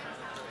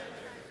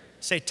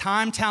 Say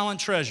time, talent,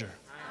 treasure.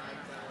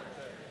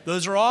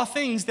 Those are all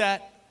things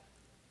that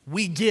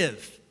we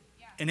give,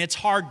 and it's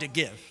hard to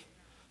give.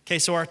 Okay,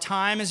 so our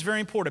time is very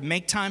important.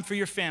 Make time for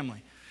your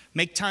family.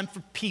 Make time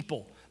for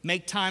people.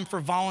 Make time for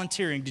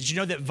volunteering. Did you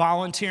know that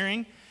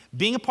volunteering,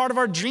 being a part of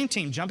our dream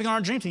team, jumping on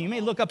our dream team, you may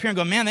look up here and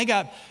go, man, they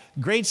got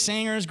great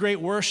singers, great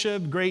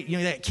worship, great,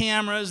 they got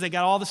cameras, they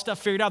got all the stuff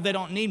figured out, they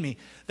don't need me.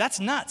 That's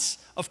nuts.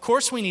 Of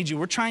course we need you.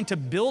 We're trying to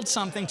build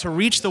something to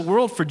reach the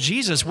world for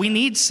Jesus. We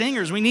need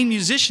singers, we need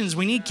musicians,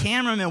 we need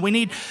cameramen, we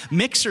need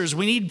mixers,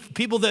 we need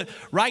people that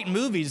write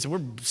movies.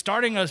 We're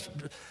starting a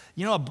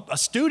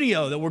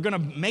studio that we're going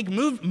to make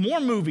more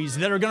movies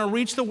that are going to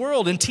reach the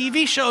world and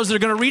TV shows that are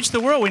going to reach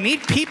the world. We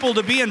need people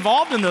to be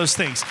involved in those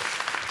things.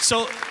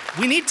 So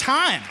we need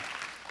time.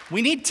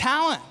 We need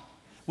talent.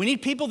 We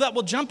need people that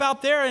will jump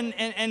out there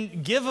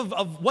and give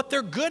of what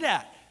they're good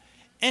at.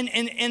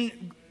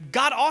 And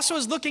God also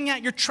is looking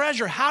at your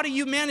treasure. How do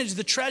you manage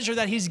the treasure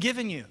that he's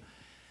given you?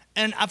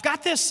 And I've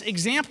got this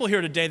example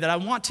here today that I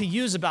want to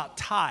use about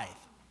tithe.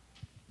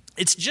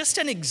 It's just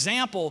an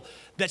example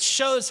that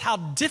shows how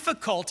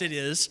difficult it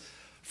is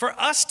for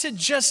us to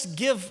just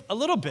give a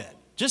little bit,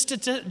 just a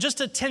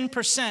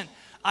 10%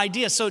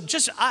 idea. So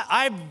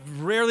I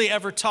rarely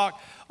ever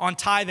talk on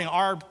tithing.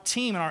 Our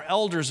team and our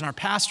elders and our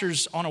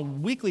pastors on a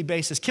weekly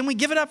basis, can we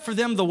give it up for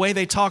them the way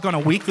they talk on a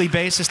weekly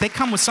basis? They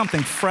come with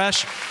something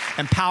fresh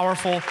and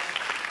powerful.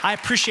 I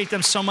appreciate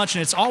them so much,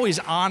 and it's always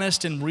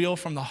honest and real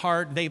from the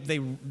heart. They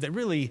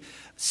really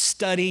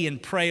study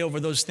and pray over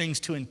those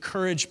things to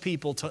encourage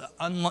people to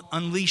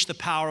unleash the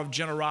power of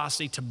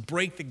generosity, to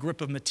break the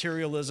grip of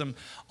materialism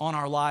on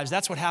our lives.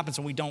 That's what happens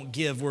when we don't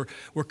give.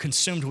 We're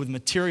consumed with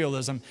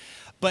materialism.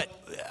 But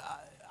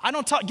I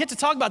don't get to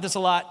talk about this a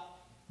lot.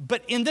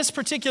 But in this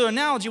particular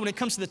analogy, when it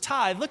comes to the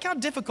tithe, look how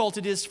difficult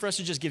it is for us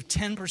to just give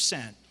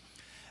 10%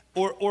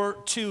 or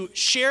to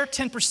share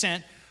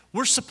 10%.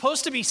 We're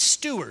supposed to be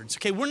stewards,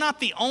 okay? We're not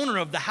the owner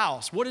of the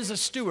house. What is a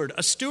steward?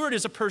 A steward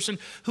is a person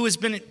who has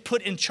been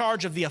put in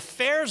charge of the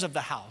affairs of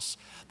the house,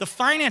 the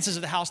finances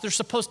of the house. They're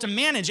supposed to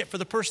manage it for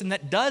the person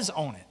that does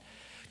own it.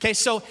 Okay,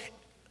 so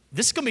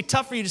this is going to be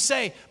tough for you to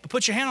say, but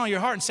put your hand on your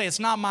heart and say, it's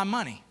not my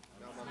money.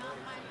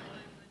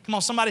 Come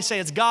on, somebody say,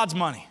 it's God's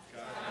money.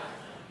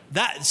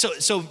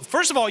 So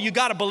first of all, you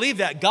got to believe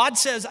that. God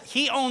says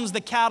he owns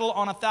the cattle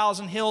on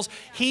 1,000 hills.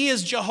 He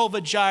is Jehovah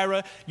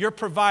Jireh, your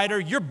provider.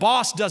 Your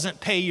boss doesn't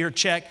pay your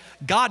check.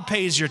 God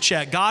pays your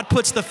check. God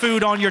puts the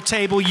food on your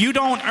table. You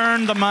don't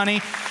earn the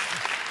money.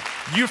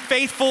 You're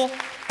faithful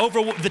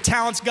over the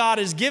talents God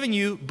has given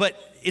you,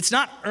 but it's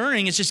not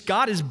earning. It's just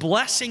God is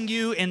blessing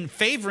you and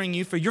favoring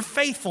you for your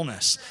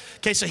faithfulness.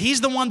 Okay, so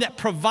he's the one that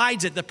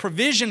provides it. The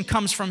provision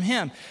comes from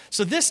him.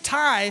 So this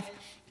tithe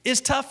is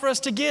tough for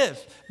us to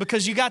give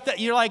because you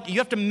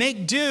have to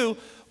make do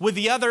with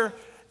the other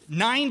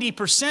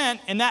 90%,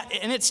 and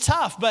it's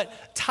tough. But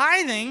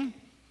tithing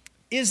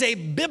is a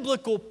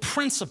biblical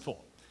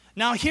principle.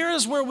 Now, here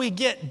is where we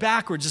get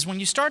backwards, is when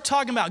you start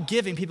talking about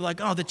giving, people are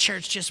like, oh, the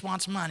church just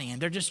wants money,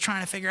 and they're just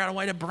trying to figure out a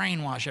way to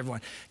brainwash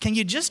everyone. Can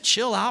you just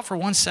chill out for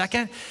 1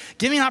 second?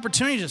 Give me an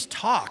opportunity to just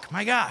talk.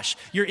 My gosh,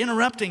 you're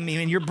interrupting me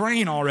in your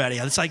brain already.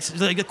 It's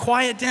like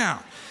quiet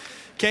down.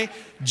 Okay,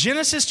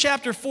 Genesis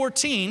chapter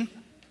 14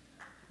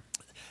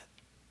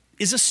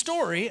 is a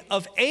story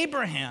of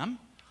Abraham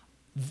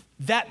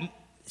that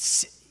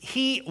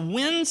he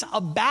wins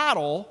a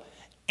battle,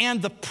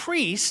 and the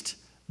priest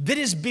that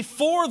is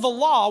before the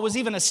law was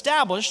even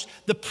established,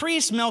 the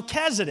priest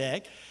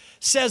Melchizedek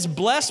says,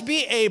 blessed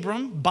be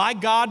Abram by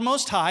God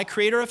Most High,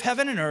 creator of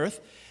heaven and earth.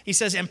 He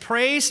says, and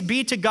praise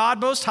be to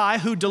God Most High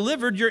who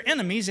delivered your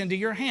enemies into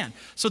your hand.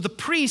 So the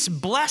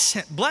priest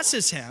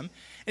blesses him,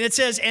 and it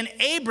says, and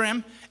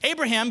Abraham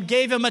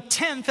gave him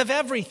 1/10 of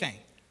everything.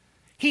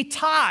 He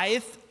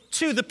tithed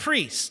to the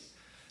priest,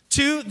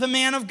 to the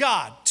man of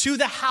God, to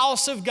the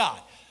house of God.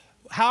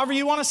 However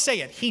you want to say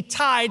it, he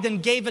tithed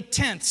and gave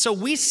 1/10. So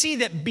we see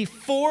that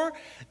before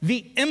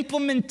the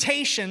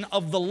implementation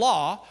of the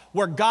law,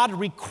 where God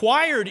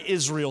required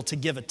Israel to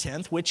give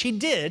 1/10, which he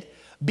did,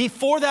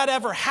 before that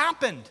ever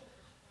happened,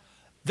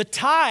 the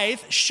tithe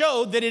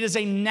showed that it is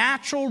a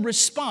natural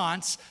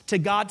response to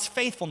God's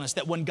faithfulness,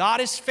 that when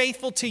God is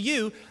faithful to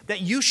you,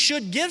 that you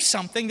should give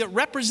something that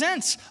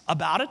represents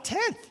about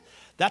 1/10.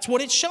 That's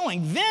what it's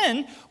showing.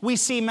 Then we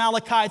see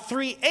Malachi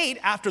 3:8,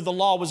 after the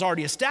law was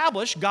already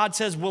established, God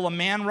says, will a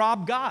man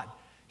rob God?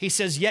 He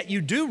says, yet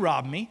you do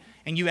rob me.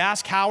 And you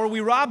ask, how are we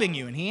robbing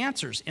you? And he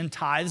answers, in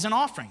tithes and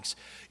offerings.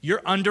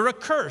 You're under a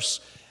curse.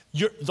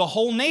 The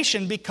whole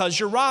nation, because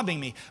you're robbing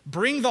me.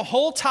 Bring the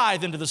whole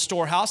tithe into the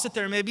storehouse, that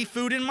there may be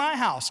food in my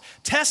house.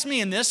 Test me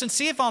in this and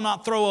see if I'll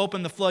not throw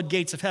open the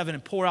floodgates of heaven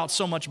and pour out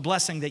so much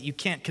blessing that you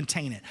can't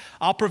contain it.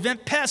 I'll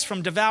prevent pests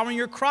from devouring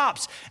your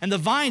crops, and the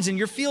vines in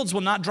your fields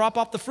will not drop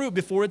off the fruit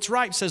before it's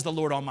ripe, says the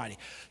Lord Almighty.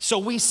 So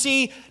we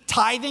see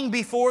tithing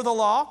before the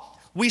law.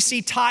 We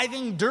see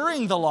tithing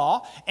during the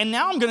law. And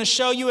now I'm going to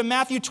show you in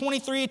Matthew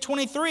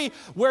 23:23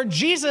 where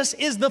Jesus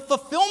is the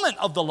fulfillment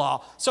of the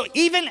law. So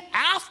even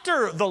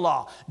after the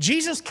law,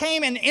 Jesus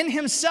came and in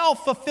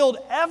himself fulfilled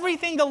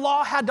everything the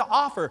law had to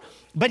offer.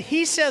 But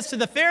he says to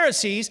the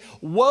Pharisees,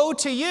 woe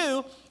to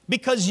you,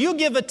 because you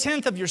give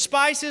 1/10 of your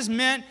spices,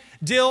 mint,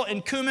 dill,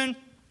 and cumin,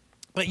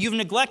 but you've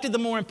neglected the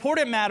more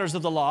important matters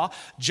of the law,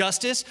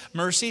 justice,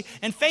 mercy,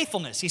 and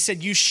faithfulness. He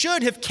said, you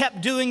should have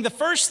kept doing the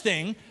first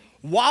thing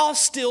while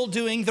still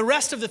doing the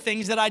rest of the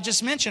things that I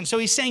just mentioned. So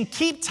he's saying,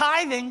 keep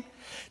tithing.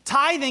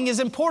 Tithing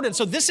is important.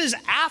 So this is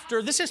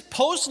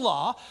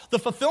post-law, the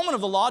fulfillment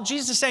of the law.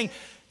 Jesus is saying,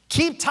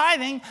 keep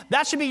tithing.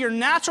 That should be your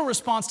natural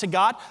response to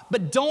God.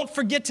 But don't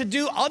forget to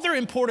do other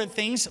important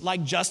things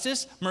like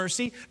justice,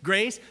 mercy,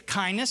 grace,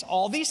 kindness,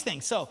 all these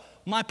things. So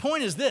my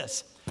point is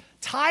this.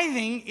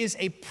 Tithing is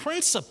a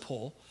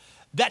principle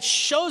that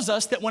shows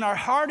us that when our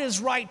heart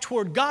is right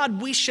toward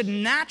God, we should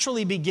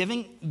naturally be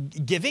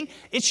giving.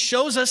 It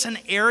shows us an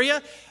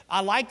area.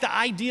 I like the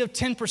idea of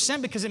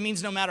 10% because it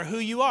means no matter who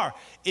you are.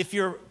 If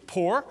you're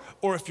poor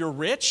or if you're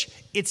rich,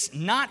 it's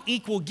not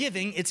equal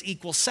giving, it's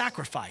equal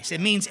sacrifice.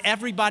 It means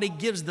everybody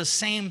gives the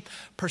same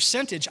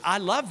percentage. I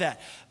love that.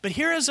 But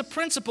here is a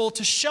principle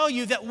to show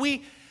you that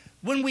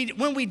when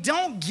we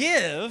don't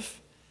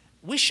give,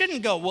 we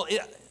shouldn't go, well,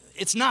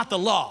 it's not the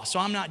law, so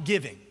I'm not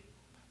giving.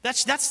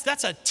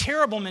 That's a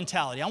terrible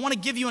mentality. I want to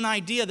give you an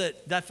idea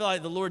that I feel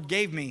like the Lord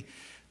gave me.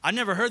 I've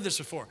never heard this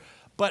before,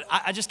 but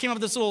I just came up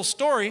with this little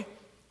story.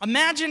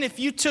 Imagine if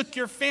you took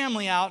your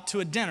family out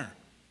to a dinner.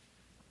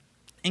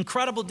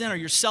 Incredible dinner.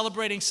 You're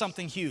celebrating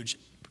something huge.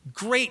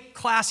 Great,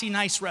 classy,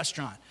 nice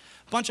restaurant.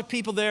 Bunch of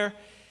people there.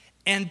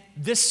 And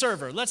this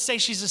server, let's say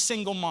she's a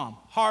single mom,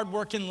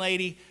 hardworking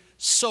lady,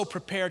 so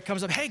prepared,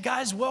 comes up, hey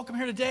guys, welcome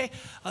here today.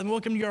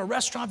 Welcome to our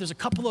restaurant. There's a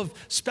couple of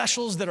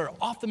specials that are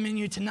off the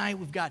menu tonight.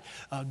 We've got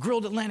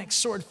grilled Atlantic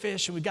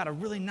swordfish, and we've got a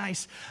really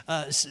nice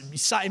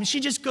side. I mean,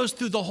 she just goes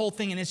through the whole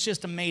thing, and it's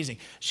just amazing.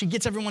 She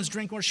gets everyone's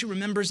drink order. She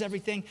remembers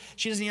everything.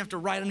 She doesn't even have to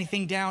write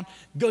anything down.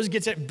 Goes,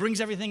 gets it,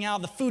 brings everything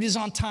out. The food is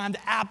on time. The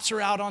apps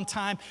are out on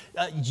time.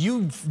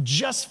 You've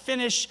just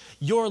finished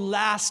your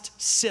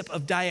last sip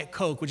of Diet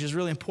Coke, which is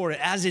really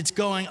important, as it's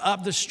going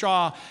up the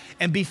straw,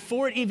 and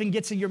before it even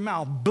gets in your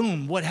mouth, boom,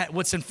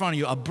 what's in front of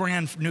you? A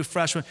brand new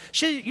fresh one.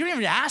 You don't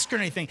even ask her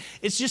anything.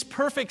 It's just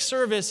perfect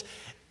service.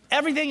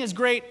 Everything is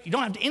great. You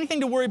don't have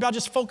anything to worry about.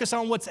 Just focus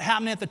on what's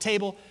happening at the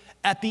table.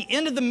 At the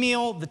end of the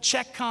meal, the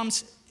check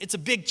comes. It's a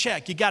big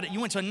check. You got it. You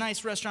went to a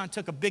nice restaurant,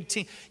 took a big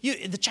team.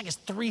 The check is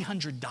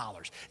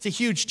 $300. It's a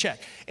huge check.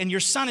 And your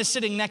son is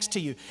sitting next to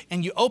you.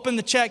 And you open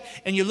the check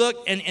and you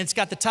look, and it's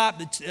got the top,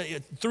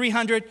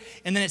 $300,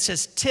 and then it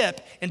says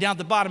tip. And down at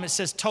the bottom, it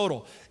says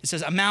total. It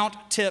says amount,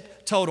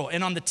 tip, total.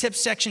 And on the tip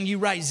section, you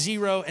write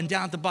 0. And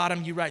down at the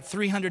bottom, you write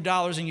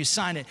 $300 and you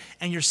sign it.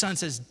 And your son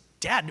says,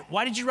 Dad,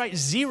 why did you write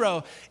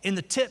 0 in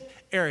the tip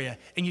area?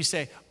 And you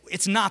say,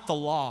 it's not the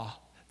law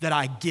that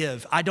I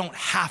give. I don't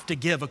have to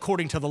give.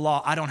 According to the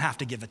law, I don't have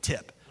to give a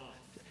tip.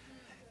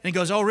 And he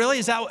goes, oh, really?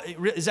 Is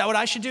that what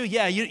I should do?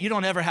 Yeah, you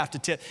don't ever have to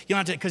tip. You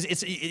don't have to,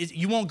 because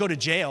you won't go to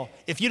jail.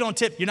 If you don't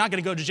tip, you're not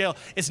going to go to jail.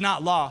 It's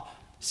not law.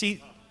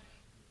 See,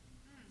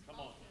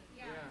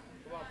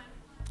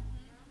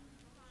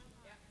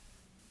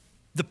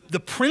 the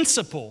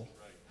principle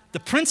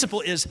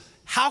is,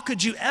 how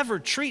could you ever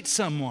treat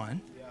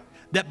someone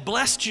that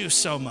blessed you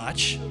so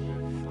much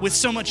with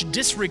so much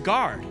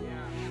disregard?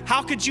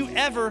 How could you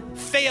ever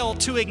fail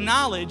to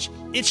acknowledge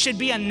it should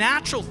be a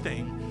natural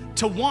thing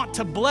to want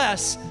to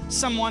bless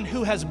someone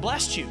who has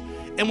blessed you?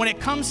 And when it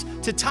comes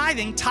to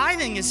tithing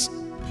is,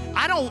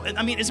 as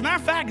a matter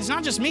of fact, it's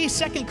not just me.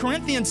 2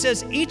 Corinthians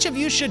says each of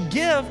you should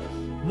give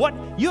what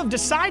you have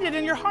decided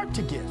in your heart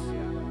to give.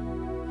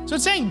 So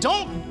it's saying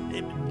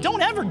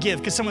don't ever give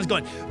because someone's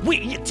going,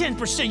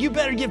 10%, you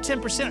better give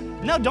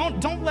 10%. No,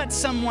 don't let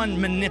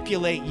someone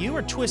manipulate you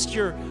or twist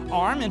your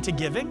arm into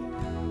giving.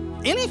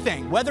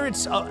 Anything, whether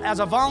it's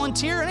as a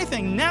volunteer or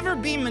anything, never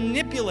be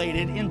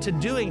manipulated into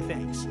doing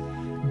things.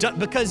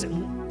 Because,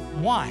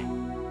 why?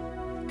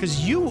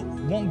 Because you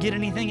won't get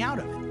anything out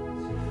of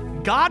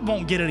it. God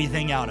won't get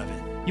anything out of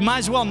it. You might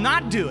as well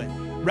not do it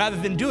rather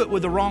than do it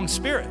with the wrong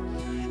spirit.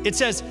 It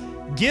says,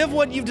 give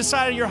what you've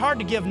decided in your heart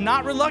to give,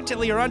 not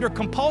reluctantly or under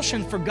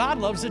compulsion, for God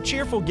loves a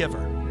cheerful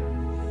giver.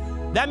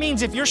 That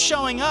means if you're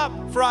showing up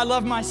for I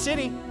Love My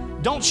City,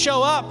 don't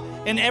show up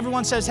and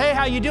everyone says, hey,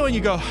 how you doing? You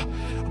go,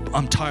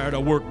 I'm tired. I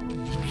worked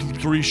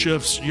 3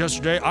 shifts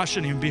yesterday. I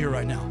shouldn't even be here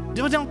right now.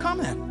 Don't come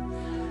in.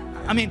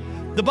 I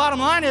mean, the bottom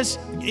line is,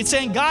 it's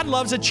saying God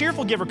loves a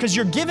cheerful giver because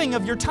you're giving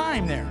of your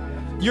time there.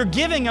 You're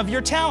giving of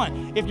your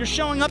talent. If you're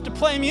showing up to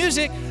play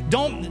music,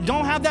 don't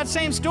have that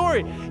same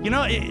story.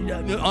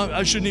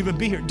 I shouldn't even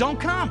be here. Don't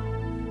come.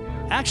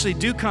 Actually,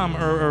 do come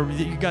or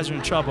you guys are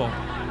in trouble.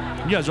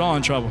 You guys are all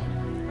in trouble.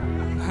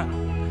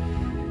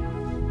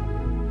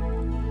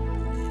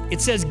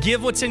 It says,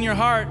 give what's in your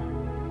heart,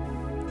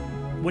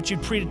 what you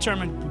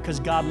predetermined, because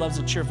God loves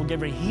a cheerful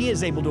giver. He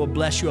is able to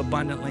bless you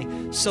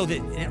abundantly, so that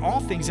in all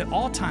things, at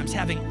all times,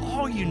 having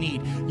all you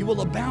need, you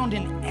will abound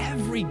in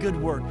every good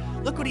work.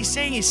 Look what he's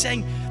saying. He's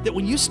saying that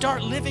when you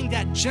start living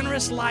that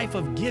generous life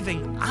of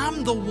giving,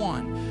 I'm the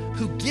one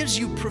who gives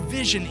you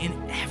provision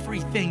in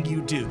everything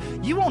you do.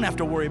 You won't have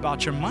to worry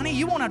about your money.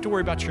 You won't have to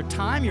worry about your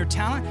time, your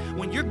talent.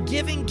 When you're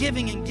giving,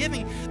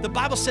 the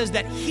Bible says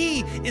that he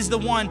is the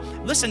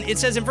one. Listen, it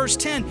says in verse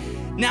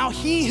 10, now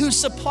he who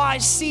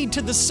supplies seed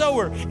to the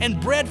sower and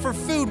bread for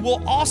food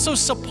will also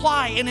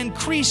supply and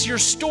increase your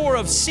store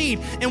of seed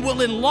and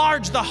will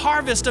enlarge the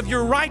harvest of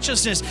your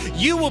righteousness.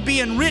 You will be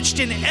enriched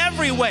in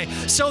every way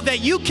so that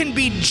you can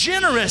be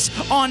generous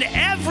on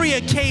every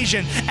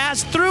occasion,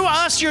 as through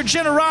us your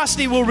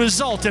generosity will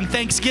result in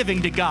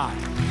thanksgiving to God.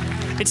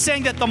 It's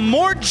saying that the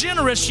more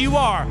generous you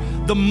are,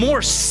 the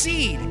more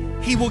seed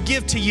he will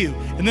give to you.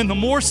 And then the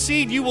more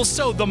seed you will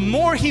sow, the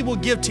more he will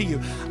give to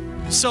you.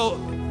 So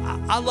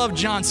I love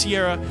John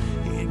Sierra,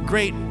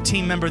 great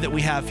team member that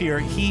we have here.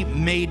 He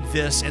made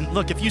this. And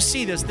look, if you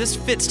see this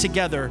fits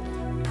together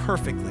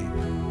perfectly.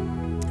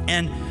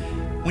 And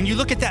when you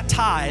look at that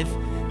tithe,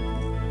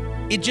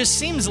 it just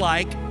seems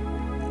like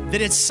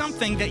that it's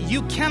something that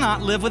you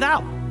cannot live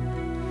without.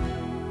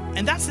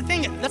 And that's the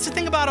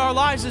thing about our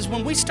lives, is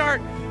when we start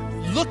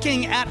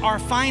looking at our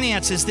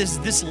finances,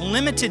 this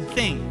limited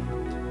thing,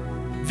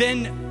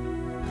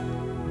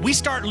 then we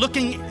start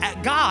looking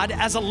at God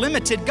as a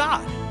limited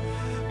God.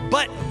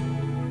 But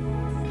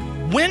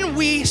when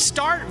we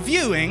start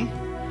viewing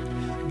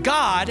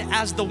God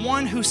as the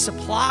one who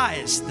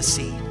supplies the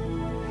seed,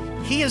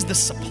 he is the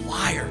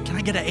supplier. Can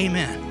I get an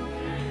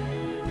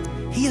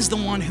amen? He is the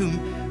one who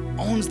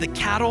owns the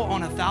cattle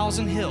on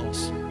 1,000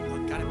 hills.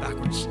 Oh, got it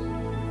backwards.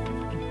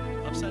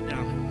 Upside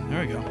down.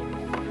 There we go.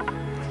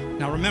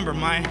 Now remember,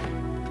 my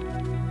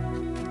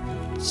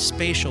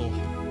spatial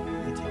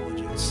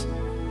intelligence.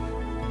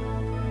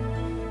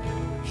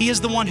 He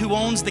is the one who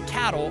owns the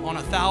cattle on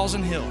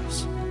 1,000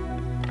 hills.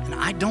 And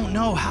I don't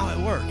know how it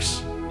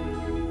works.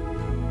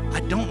 I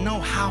don't know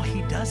how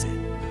he does it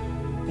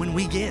when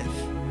we give.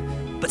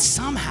 But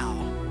somehow,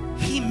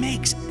 he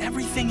makes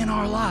everything in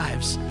our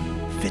lives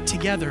fit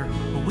together,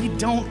 but we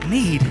don't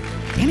need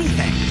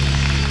anything.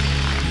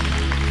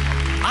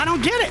 I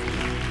don't get it.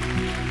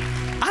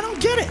 I don't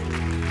get it.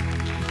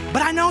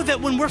 But I know that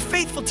when we're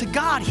faithful to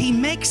God, he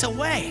makes a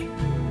way.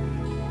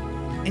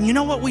 And you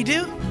know what we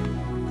do?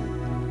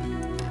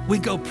 We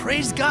go,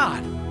 praise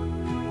God.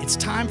 It's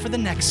time for the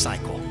next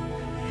cycle.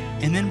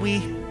 And then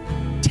we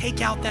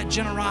take out that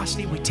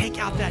generosity, we take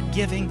out that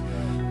giving,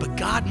 but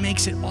God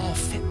makes it all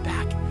fit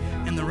back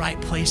in the right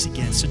place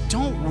again. So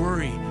don't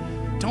worry.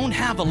 Don't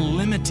have a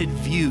limited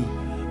view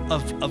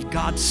of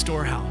God's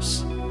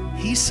storehouse.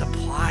 He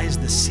supplies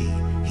the seed.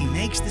 He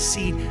makes the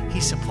seed, he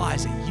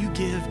supplies it. You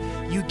give.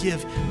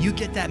 You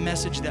get that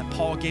message that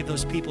Paul gave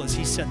those people as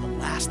he said the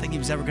last thing he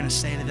was ever going to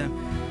say to them.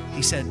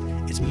 He said,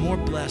 it's more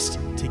blessed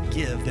to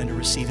give than to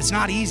receive. It's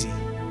not easy,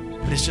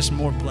 but it's just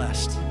more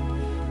blessed.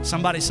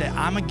 Somebody say,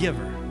 I'm a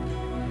giver,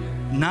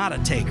 not a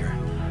taker,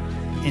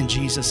 in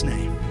Jesus'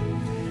 name.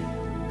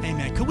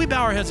 Amen. Could we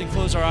bow our heads and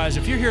close our eyes?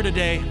 If you're here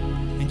today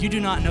and you do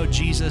not know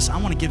Jesus, I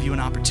want to give you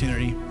an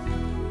opportunity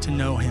to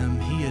know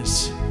him. He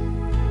is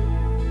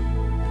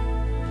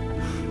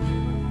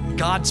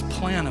God's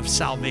plan of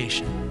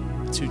salvation.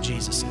 That's who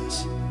Jesus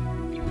is.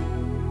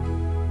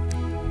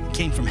 He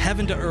came from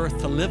heaven to earth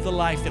to live the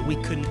life that we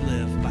couldn't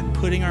live by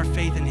putting our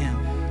faith in him,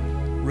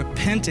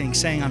 repenting,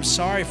 saying, I'm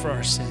sorry for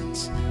our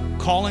sins,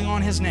 calling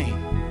on his name,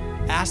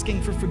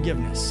 asking for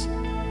forgiveness.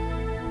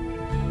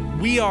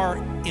 We are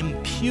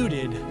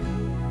imputed.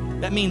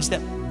 That means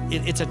that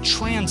it's a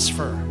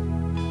transfer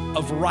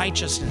of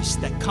righteousness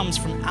that comes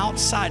from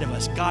outside of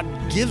us. God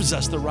gives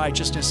us the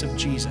righteousness of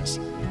Jesus.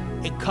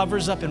 It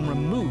covers up and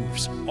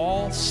removes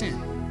all sin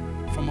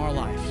from our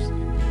lives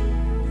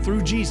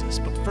through Jesus.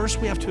 But first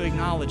we have to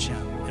acknowledge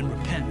him and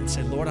repent and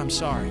say, Lord, I'm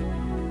sorry.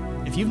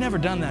 If you've never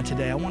done that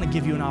today, I want to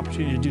give you an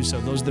opportunity to do so.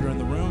 Those that are in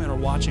the room and are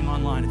watching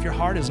online, if your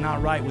heart is not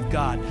right with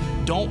God,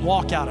 don't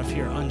walk out of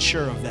here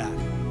unsure of that.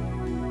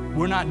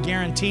 We're not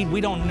guaranteed.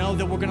 We don't know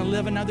that we're going to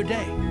live another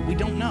day. We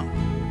don't know.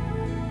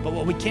 But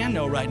what we can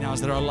know right now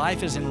is that our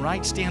life is in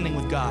right standing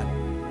with God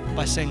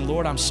by saying,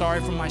 Lord, I'm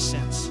sorry for my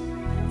sins.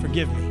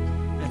 Forgive me.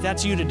 And if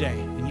that's you today,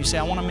 and you say,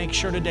 I want to make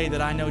sure today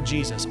that I know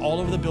Jesus, all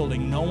over the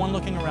building, no one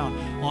looking around.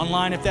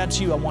 Online, if that's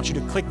you, I want you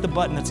to click the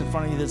button that's in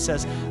front of you that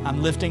says,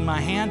 I'm lifting my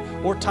hand,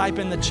 or type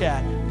in the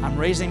chat, I'm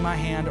raising my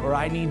hand, or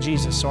I need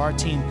Jesus, so our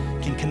team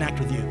can connect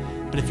with you.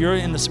 But if you're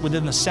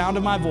within the sound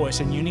of my voice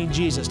and you need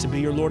Jesus to be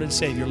your Lord and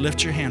Savior,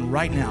 lift your hand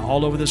right now,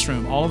 all over this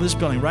room, all over this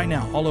building, right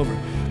now, all over.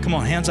 Come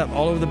on, hands up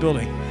all over the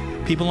building.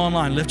 People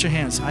online, lift your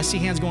hands. I see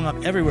hands going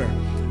up everywhere.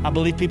 I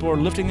believe people are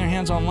lifting their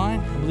hands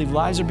online. I believe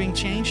lives are being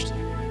changed.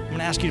 I'm going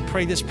to ask you to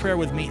pray this prayer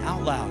with me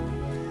out loud.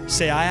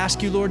 Say, I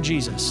ask you, Lord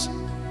Jesus.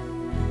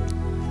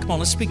 Come on,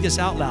 let's speak this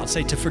out loud.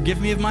 Say, to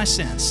forgive me of my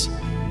sins.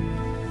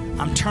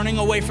 I'm turning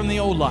away from the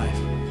old life,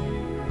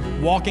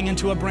 walking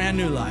into a brand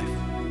new life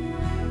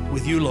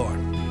with you, Lord.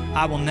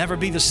 I will never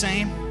be the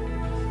same.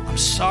 I'm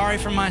sorry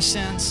for my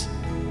sins.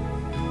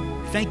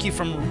 Thank you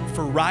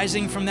for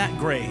rising from that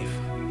grave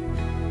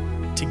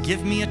to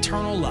give me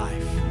eternal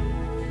life.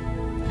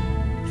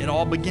 It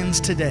all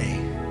begins today.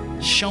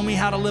 Show me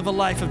how to live a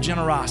life of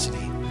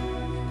generosity.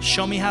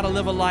 Show me how to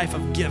live a life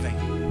of giving,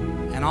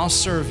 and I'll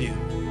serve you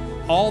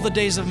all the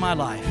days of my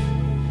life.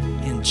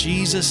 In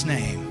Jesus'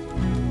 name,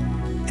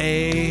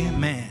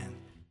 amen.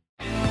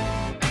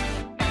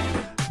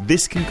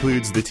 This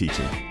concludes the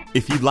teaching.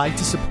 If you'd like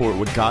to support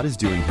what God is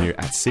doing here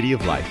at City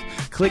of Life,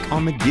 click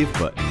on the Give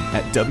button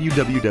at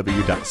www.col.tv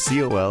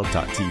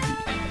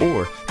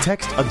or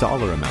text a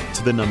dollar amount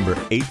to the number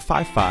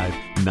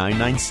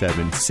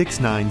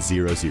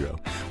 855-997-6900.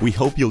 We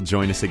hope you'll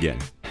join us again.